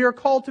thing. We are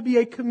called to be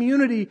a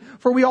community,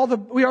 for we are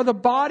the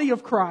body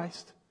of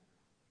Christ,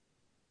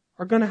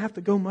 are going to have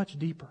to go much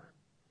deeper.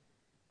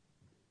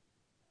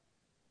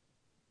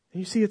 And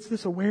you see, it's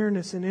this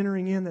awareness and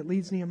entering in that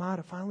leads Nehemiah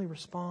to finally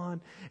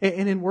respond.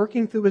 And in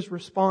working through his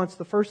response,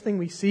 the first thing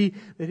we see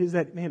is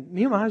that, man,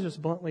 Nehemiah is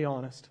just bluntly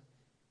honest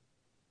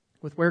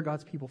with where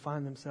God's people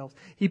find themselves.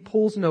 He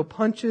pulls no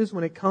punches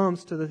when it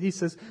comes to he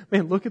says,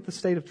 man, look at the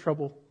state of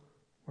trouble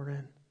we're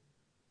in.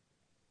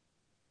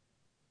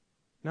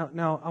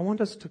 Now, I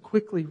want us to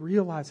quickly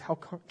realize how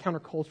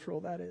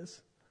countercultural that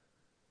is.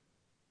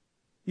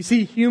 You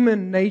see,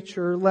 human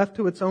nature, left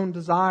to its own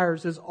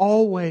desires, is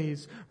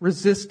always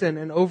resistant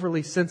and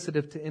overly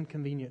sensitive to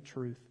inconvenient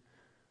truth.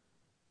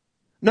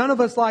 None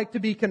of us like to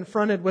be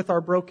confronted with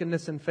our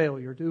brokenness and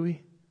failure, do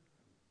we?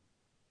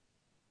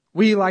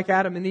 We, like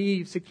Adam and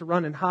Eve, seek to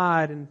run and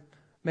hide and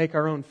make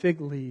our own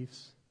fig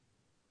leaves.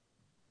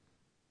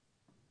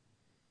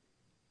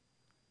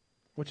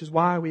 Which is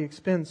why we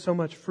expend so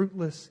much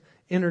fruitless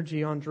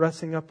energy on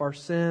dressing up our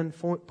sin,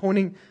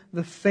 pointing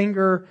the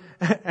finger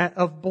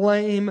of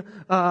blame,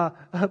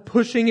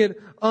 pushing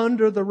it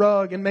under the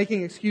rug and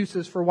making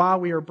excuses for why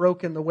we are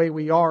broken the way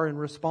we are and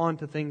respond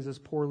to things as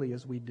poorly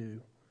as we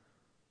do.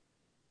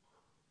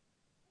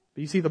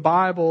 But you see, the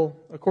Bible,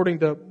 according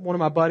to one of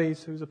my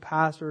buddies who's a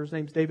pastor, his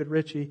name's David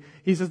Ritchie,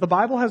 he says the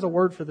Bible has a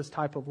word for this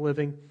type of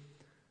living.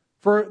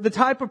 For the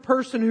type of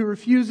person who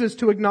refuses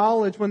to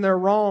acknowledge when they're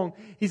wrong,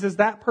 he says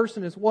that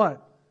person is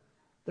what?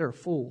 They're a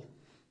fool.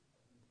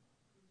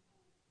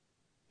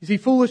 You see,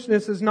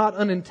 foolishness is not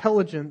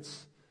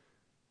unintelligence.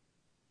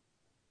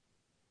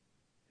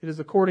 It is,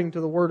 according to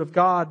the Word of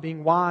God,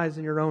 being wise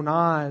in your own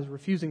eyes,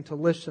 refusing to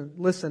listen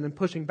and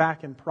pushing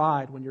back in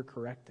pride when you're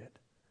corrected.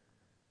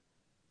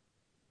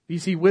 You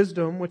see,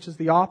 wisdom, which is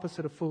the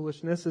opposite of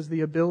foolishness, is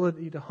the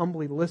ability to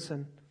humbly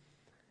listen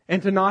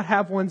and to not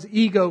have one's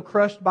ego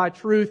crushed by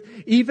truth,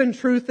 even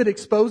truth that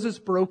exposes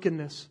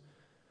brokenness.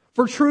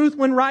 For truth,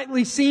 when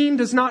rightly seen,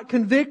 does not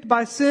convict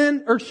by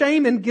sin or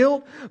shame and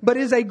guilt, but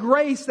is a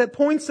grace that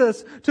points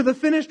us to the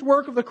finished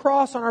work of the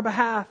cross on our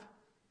behalf.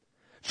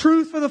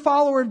 Truth for the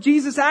follower of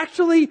Jesus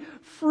actually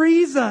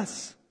frees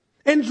us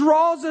and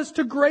draws us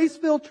to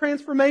grace-filled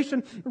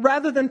transformation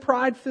rather than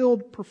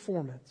pride-filled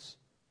performance.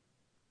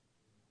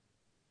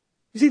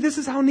 You see, this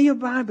is how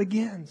Nehemiah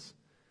begins.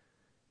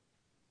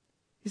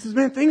 He says,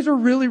 man, things are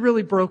really,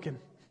 really broken.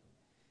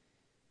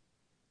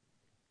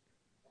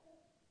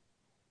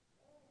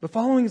 But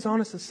following his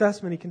honest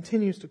assessment, he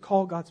continues to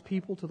call God's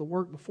people to the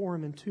work before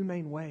him in two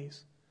main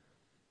ways.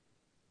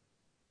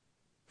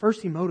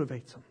 First, he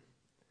motivates them.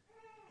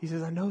 He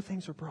says, I know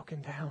things are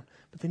broken down.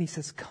 But then he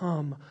says,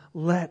 come,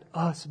 let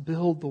us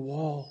build the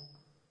wall.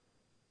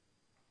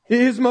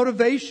 His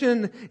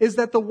motivation is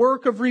that the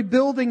work of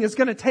rebuilding is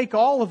going to take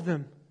all of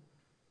them.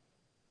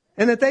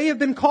 And that they have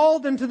been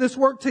called into this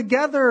work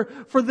together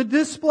for the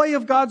display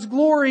of God's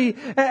glory,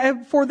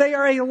 for they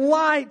are a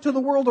light to the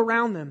world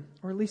around them.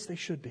 Or at least they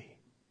should be.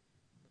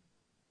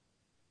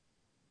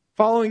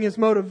 Following his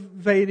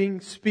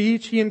motivating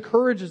speech, he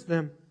encourages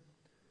them.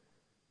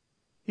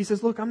 He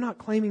says, look, I'm not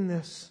claiming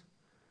this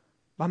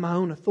by my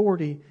own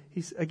authority.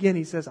 He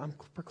says, I'm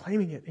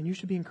proclaiming it, and you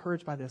should be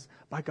encouraged by this,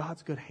 by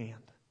God's good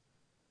hand.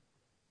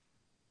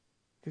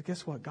 Because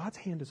guess what? God's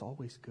hand is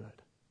always good.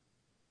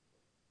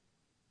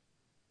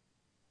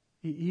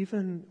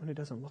 Even when it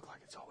doesn't look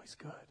like it's always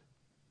good.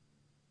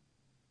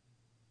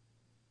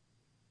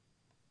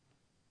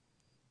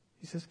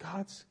 He says,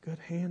 God's good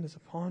hand is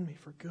upon me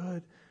for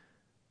good.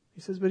 He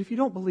says, but if you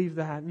don't believe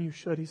that, and you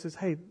should, he says,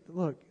 hey,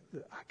 look,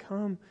 I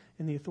come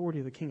in the authority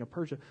of the king of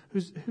Persia,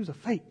 who's a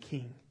fake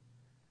king.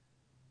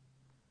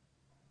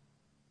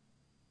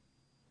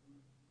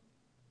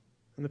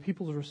 And the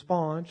people's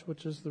response,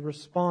 which is the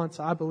response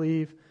I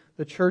believe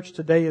the church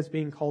today is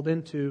being called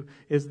into,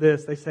 is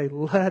this. They say,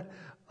 let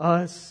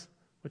us,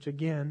 which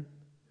again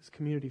is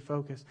community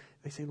focused,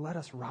 they say, let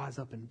us rise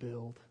up and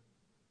build.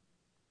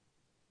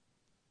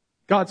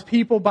 God's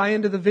people buy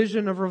into the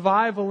vision of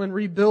revival and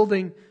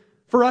rebuilding.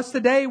 For us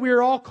today, we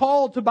are all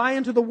called to buy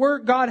into the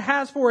work God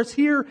has for us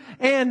here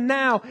and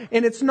now.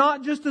 And it's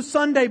not just a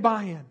Sunday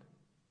buy-in.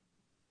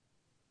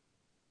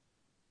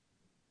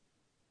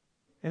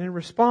 And in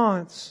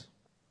response,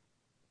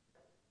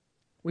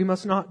 we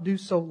must not do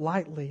so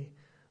lightly,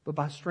 but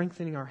by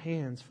strengthening our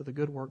hands for the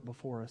good work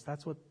before us.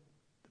 That's what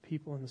the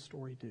people in the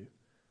story do.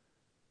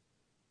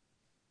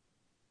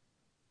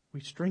 We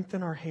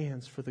strengthen our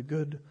hands for the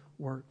good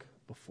work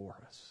before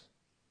us.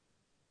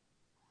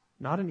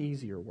 Not an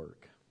easier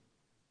work,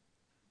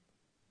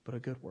 but a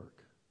good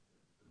work.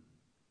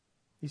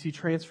 You see,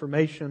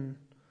 transformation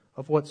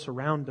of what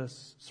surrounds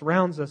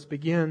us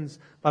begins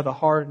by the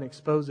heart and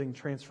exposing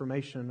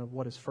transformation of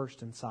what is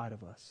first inside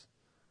of us.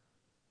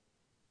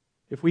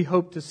 If we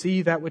hope to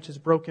see that which is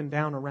broken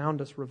down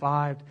around us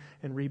revived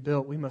and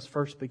rebuilt, we must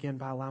first begin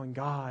by allowing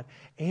God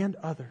and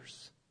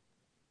others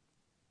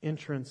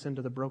entrance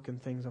into the broken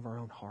things of our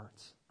own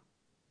hearts.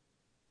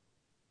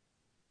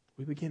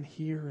 We begin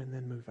here and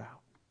then move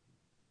out.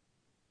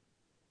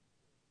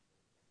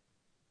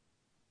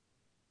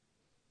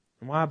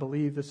 And why I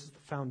believe this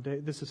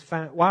is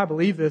why I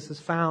believe this is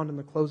found in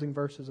the closing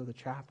verses of the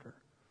chapter.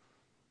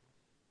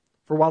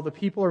 For while the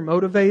people are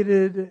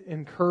motivated,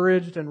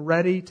 encouraged, and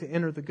ready to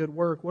enter the good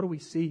work, what do we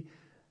see?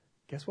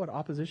 Guess what?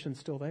 Opposition's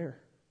still there.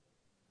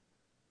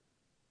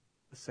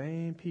 The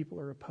same people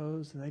are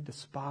opposed and they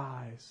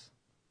despise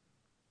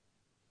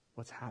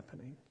what's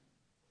happening.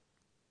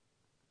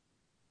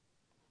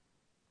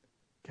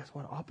 Guess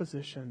what?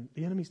 Opposition,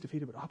 the enemy's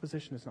defeated, but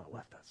opposition has not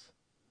left us.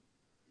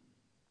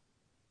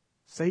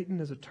 Satan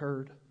is a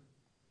turd,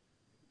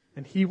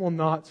 and he will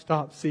not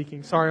stop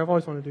seeking. Sorry, I've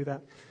always wanted to do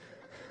that.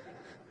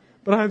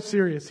 But I'm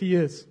serious, he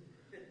is.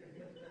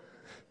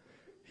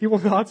 He will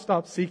not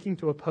stop seeking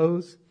to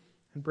oppose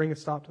and bring a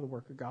stop to the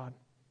work of God.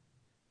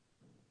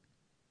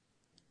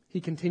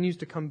 He continues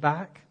to come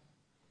back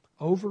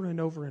over and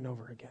over and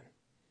over again.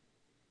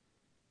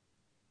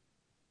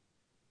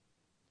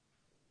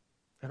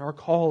 And our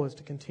call is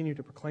to continue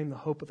to proclaim the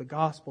hope of the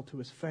gospel to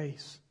his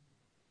face.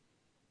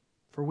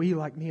 For we,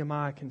 like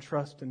Nehemiah, can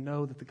trust and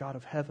know that the God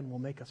of heaven will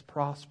make us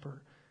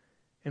prosper.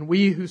 And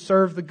we who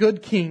serve the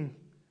good King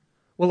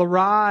will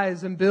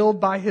arise and build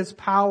by his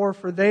power.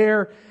 For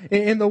there,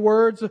 in the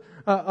words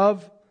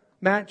of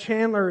Matt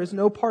Chandler, is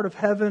no part of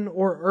heaven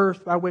or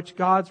earth by which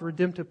God's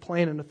redemptive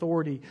plan and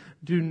authority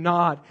do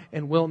not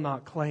and will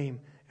not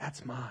claim,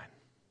 that's mine.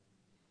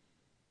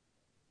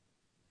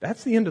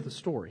 That's the end of the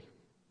story,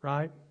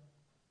 right?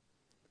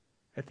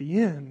 At the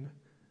end,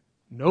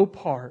 no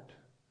part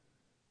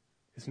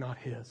is not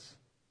his.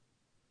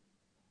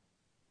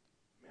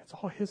 It's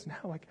all his now.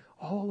 Like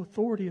all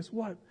authority is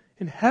what?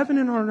 In heaven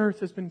and on earth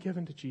has been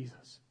given to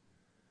Jesus.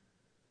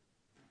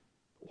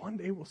 But one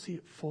day we'll see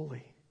it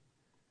fully.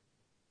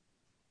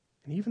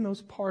 And even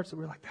those parts that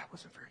we're like, that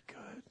wasn't very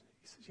good.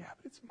 He says, yeah,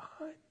 but it's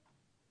mine.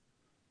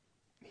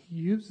 And he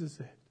uses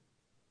it.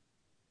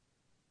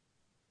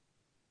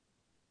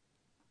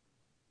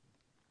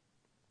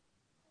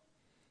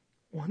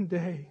 One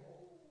day,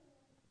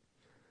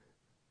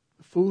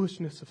 the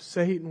foolishness of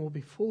Satan will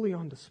be fully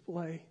on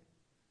display.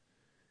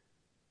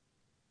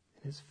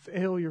 And his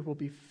failure will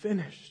be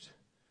finished.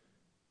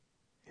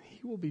 And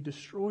he will be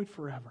destroyed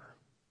forever.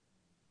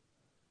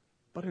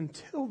 But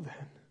until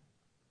then,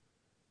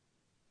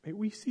 may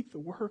we seek the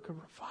work of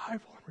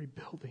revival and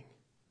rebuilding.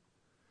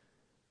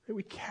 May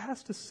we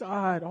cast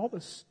aside all the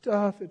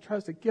stuff that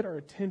tries to get our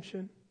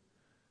attention.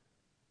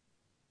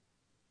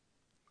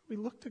 We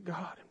look to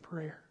God in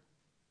prayer.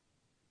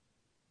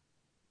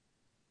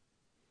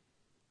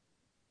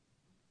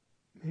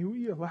 May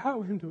we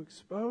allow him to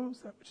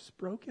expose that which is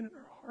broken in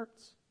our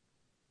hearts.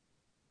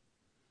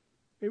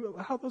 May we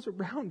allow those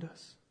around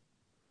us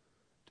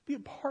to be a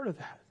part of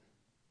that.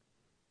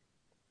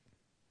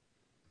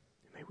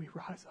 And may we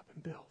rise up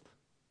and build.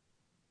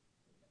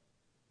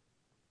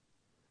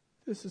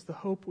 This is the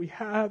hope we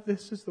have.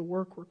 This is the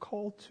work we're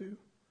called to.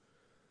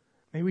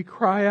 May we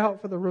cry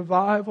out for the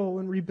revival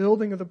and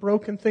rebuilding of the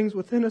broken things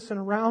within us and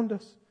around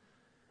us.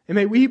 And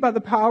may we, by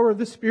the power of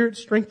the Spirit,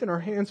 strengthen our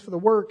hands for the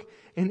work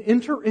and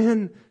enter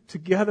in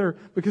together,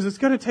 because it's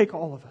going to take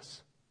all of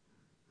us.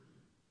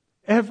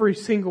 Every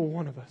single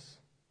one of us.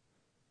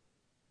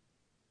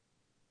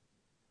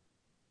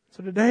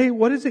 So today,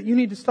 what is it you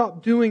need to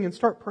stop doing and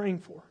start praying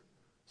for?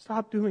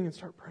 Stop doing and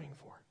start praying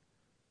for.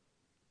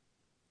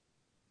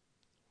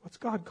 What's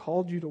God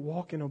called you to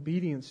walk in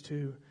obedience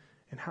to,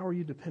 and how are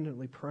you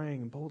dependently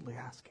praying and boldly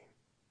asking?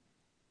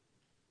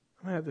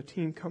 I'm going to have the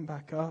team come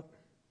back up.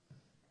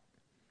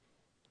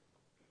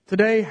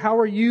 Today, how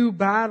are you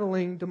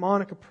battling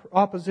demonic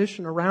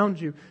opposition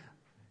around you?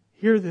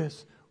 Hear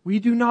this. We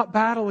do not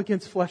battle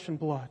against flesh and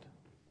blood.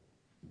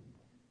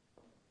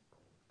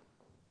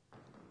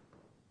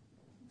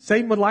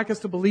 Satan would like us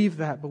to believe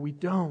that, but we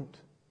don't.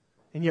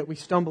 And yet we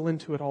stumble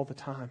into it all the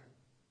time.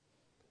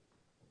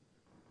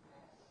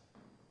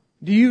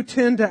 Do you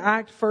tend to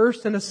act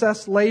first and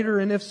assess later?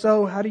 And if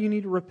so, how do you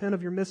need to repent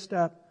of your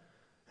misstep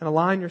and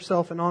align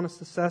yourself in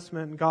honest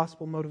assessment and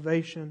gospel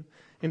motivation,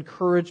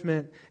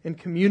 encouragement, and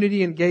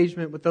community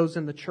engagement with those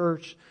in the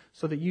church,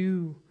 so that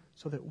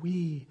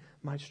we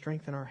might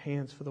strengthen our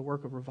hands for the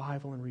work of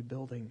revival and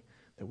rebuilding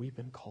that we've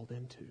been called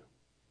into?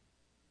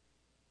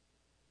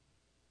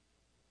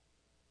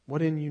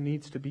 What in you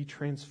needs to be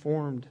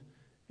transformed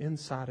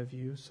inside of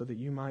you so that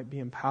you might be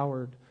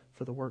empowered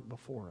for the work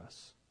before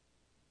us?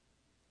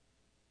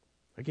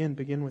 Again,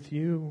 begin with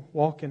you.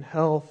 Walk in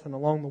health, and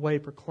along the way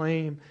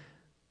proclaim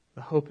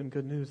the hope and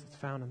good news that's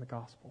found in the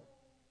gospel.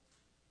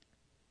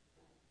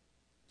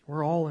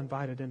 We're all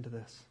invited into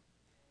this.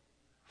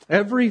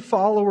 Every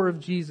follower of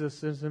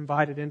Jesus is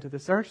invited into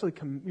this. They're actually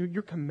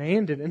you're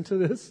commanded into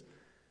this. It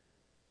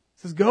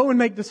says, go and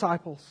make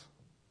disciples.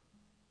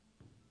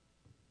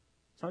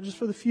 It's not just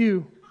for the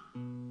few.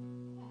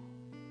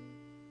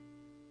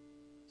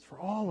 It's for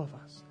all of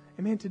us.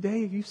 And man,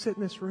 today, if you sit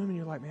in this room and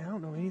you're like, man, I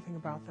don't know anything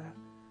about that.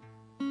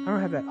 I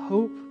don't have that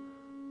hope.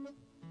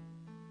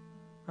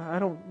 I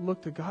don't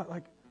look to God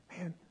like,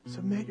 man,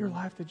 submit your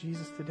life to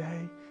Jesus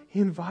today. He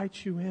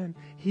invites you in.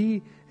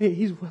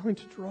 He's willing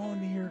to draw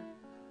near.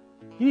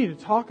 You need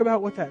to talk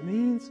about what that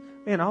means.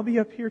 Man, I'll be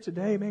up here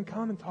today. Man,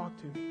 come and talk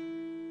to me.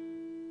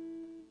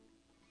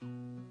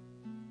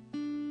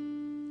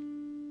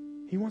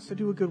 He wants to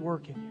do a good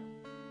work in you.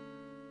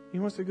 He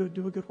wants to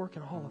do a good work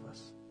in all of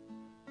us.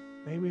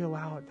 May we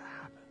allow it to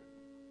happen.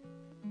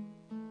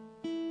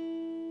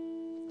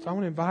 So I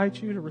want to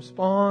invite you to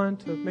respond,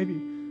 to maybe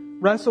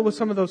wrestle with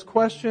some of those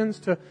questions,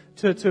 to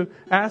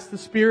ask the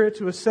Spirit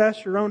to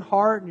assess your own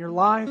heart and your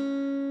life.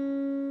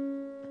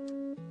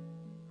 And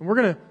we're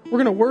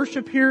gonna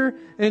worship here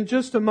in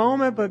just a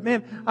moment. But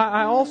man,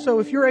 I also,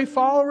 if you're a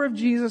follower of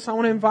Jesus, I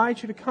want to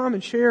invite you to come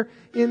and share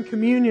in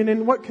communion.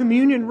 And what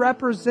communion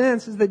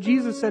represents is that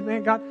Jesus said,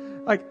 man, God,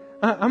 like,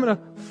 I'm going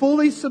to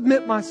fully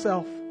submit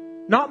myself.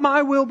 Not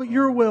my will, but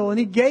your will. And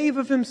He gave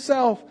of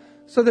Himself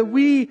so that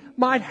we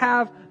might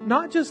have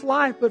not just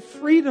life, but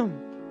freedom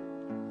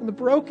from the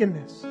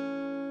brokenness.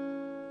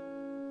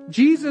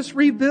 Jesus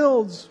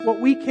rebuilds what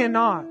we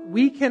cannot.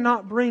 We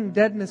cannot bring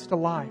deadness to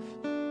life.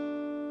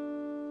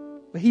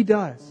 But He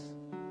does.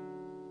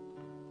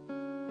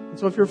 And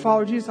so if you're a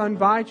follower of Jesus, I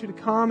invite you to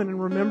come and in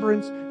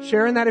remembrance,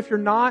 sharing that. If you're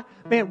not,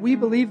 man, we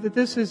believe that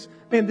this is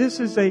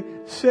a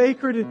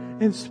sacred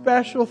and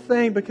special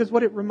thing, because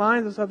what it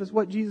reminds us of is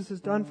what Jesus has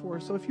done for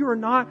us. So if you are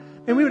not,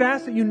 and we would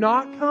ask that you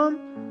not come.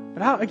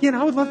 But I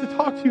would love to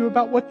talk to you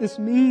about what this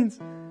means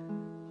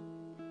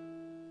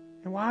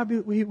and why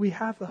we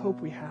have the hope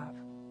we have.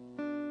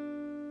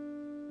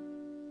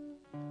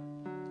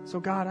 So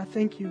God, I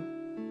thank you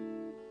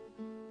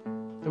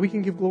that we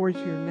can give glory to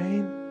your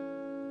name,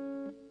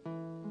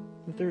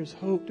 that there is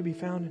hope to be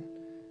found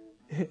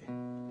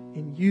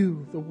in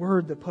you, the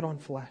Word that put on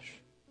flesh.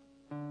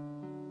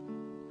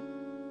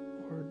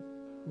 Lord,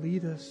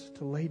 lead us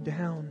to lay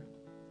down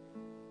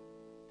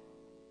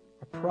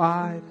our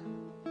pride.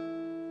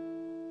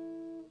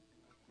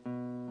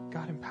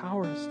 God,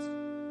 empower us.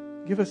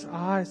 Give us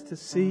eyes to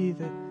see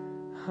that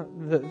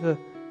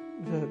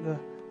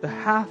the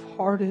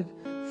half-hearted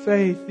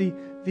faith,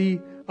 the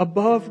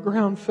above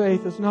ground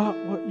faith is not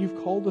what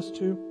you've called us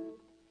to.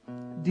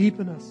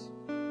 Deepen us.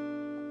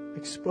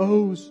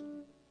 Expose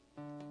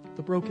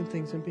the broken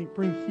things and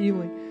bring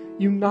healing.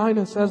 Unite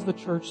us as the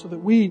church so that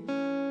we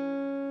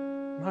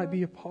might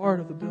be a part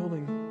of the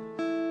building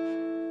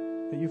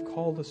that you've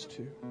called us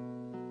to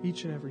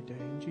each and every day.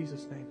 In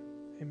Jesus' name,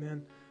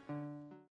 amen.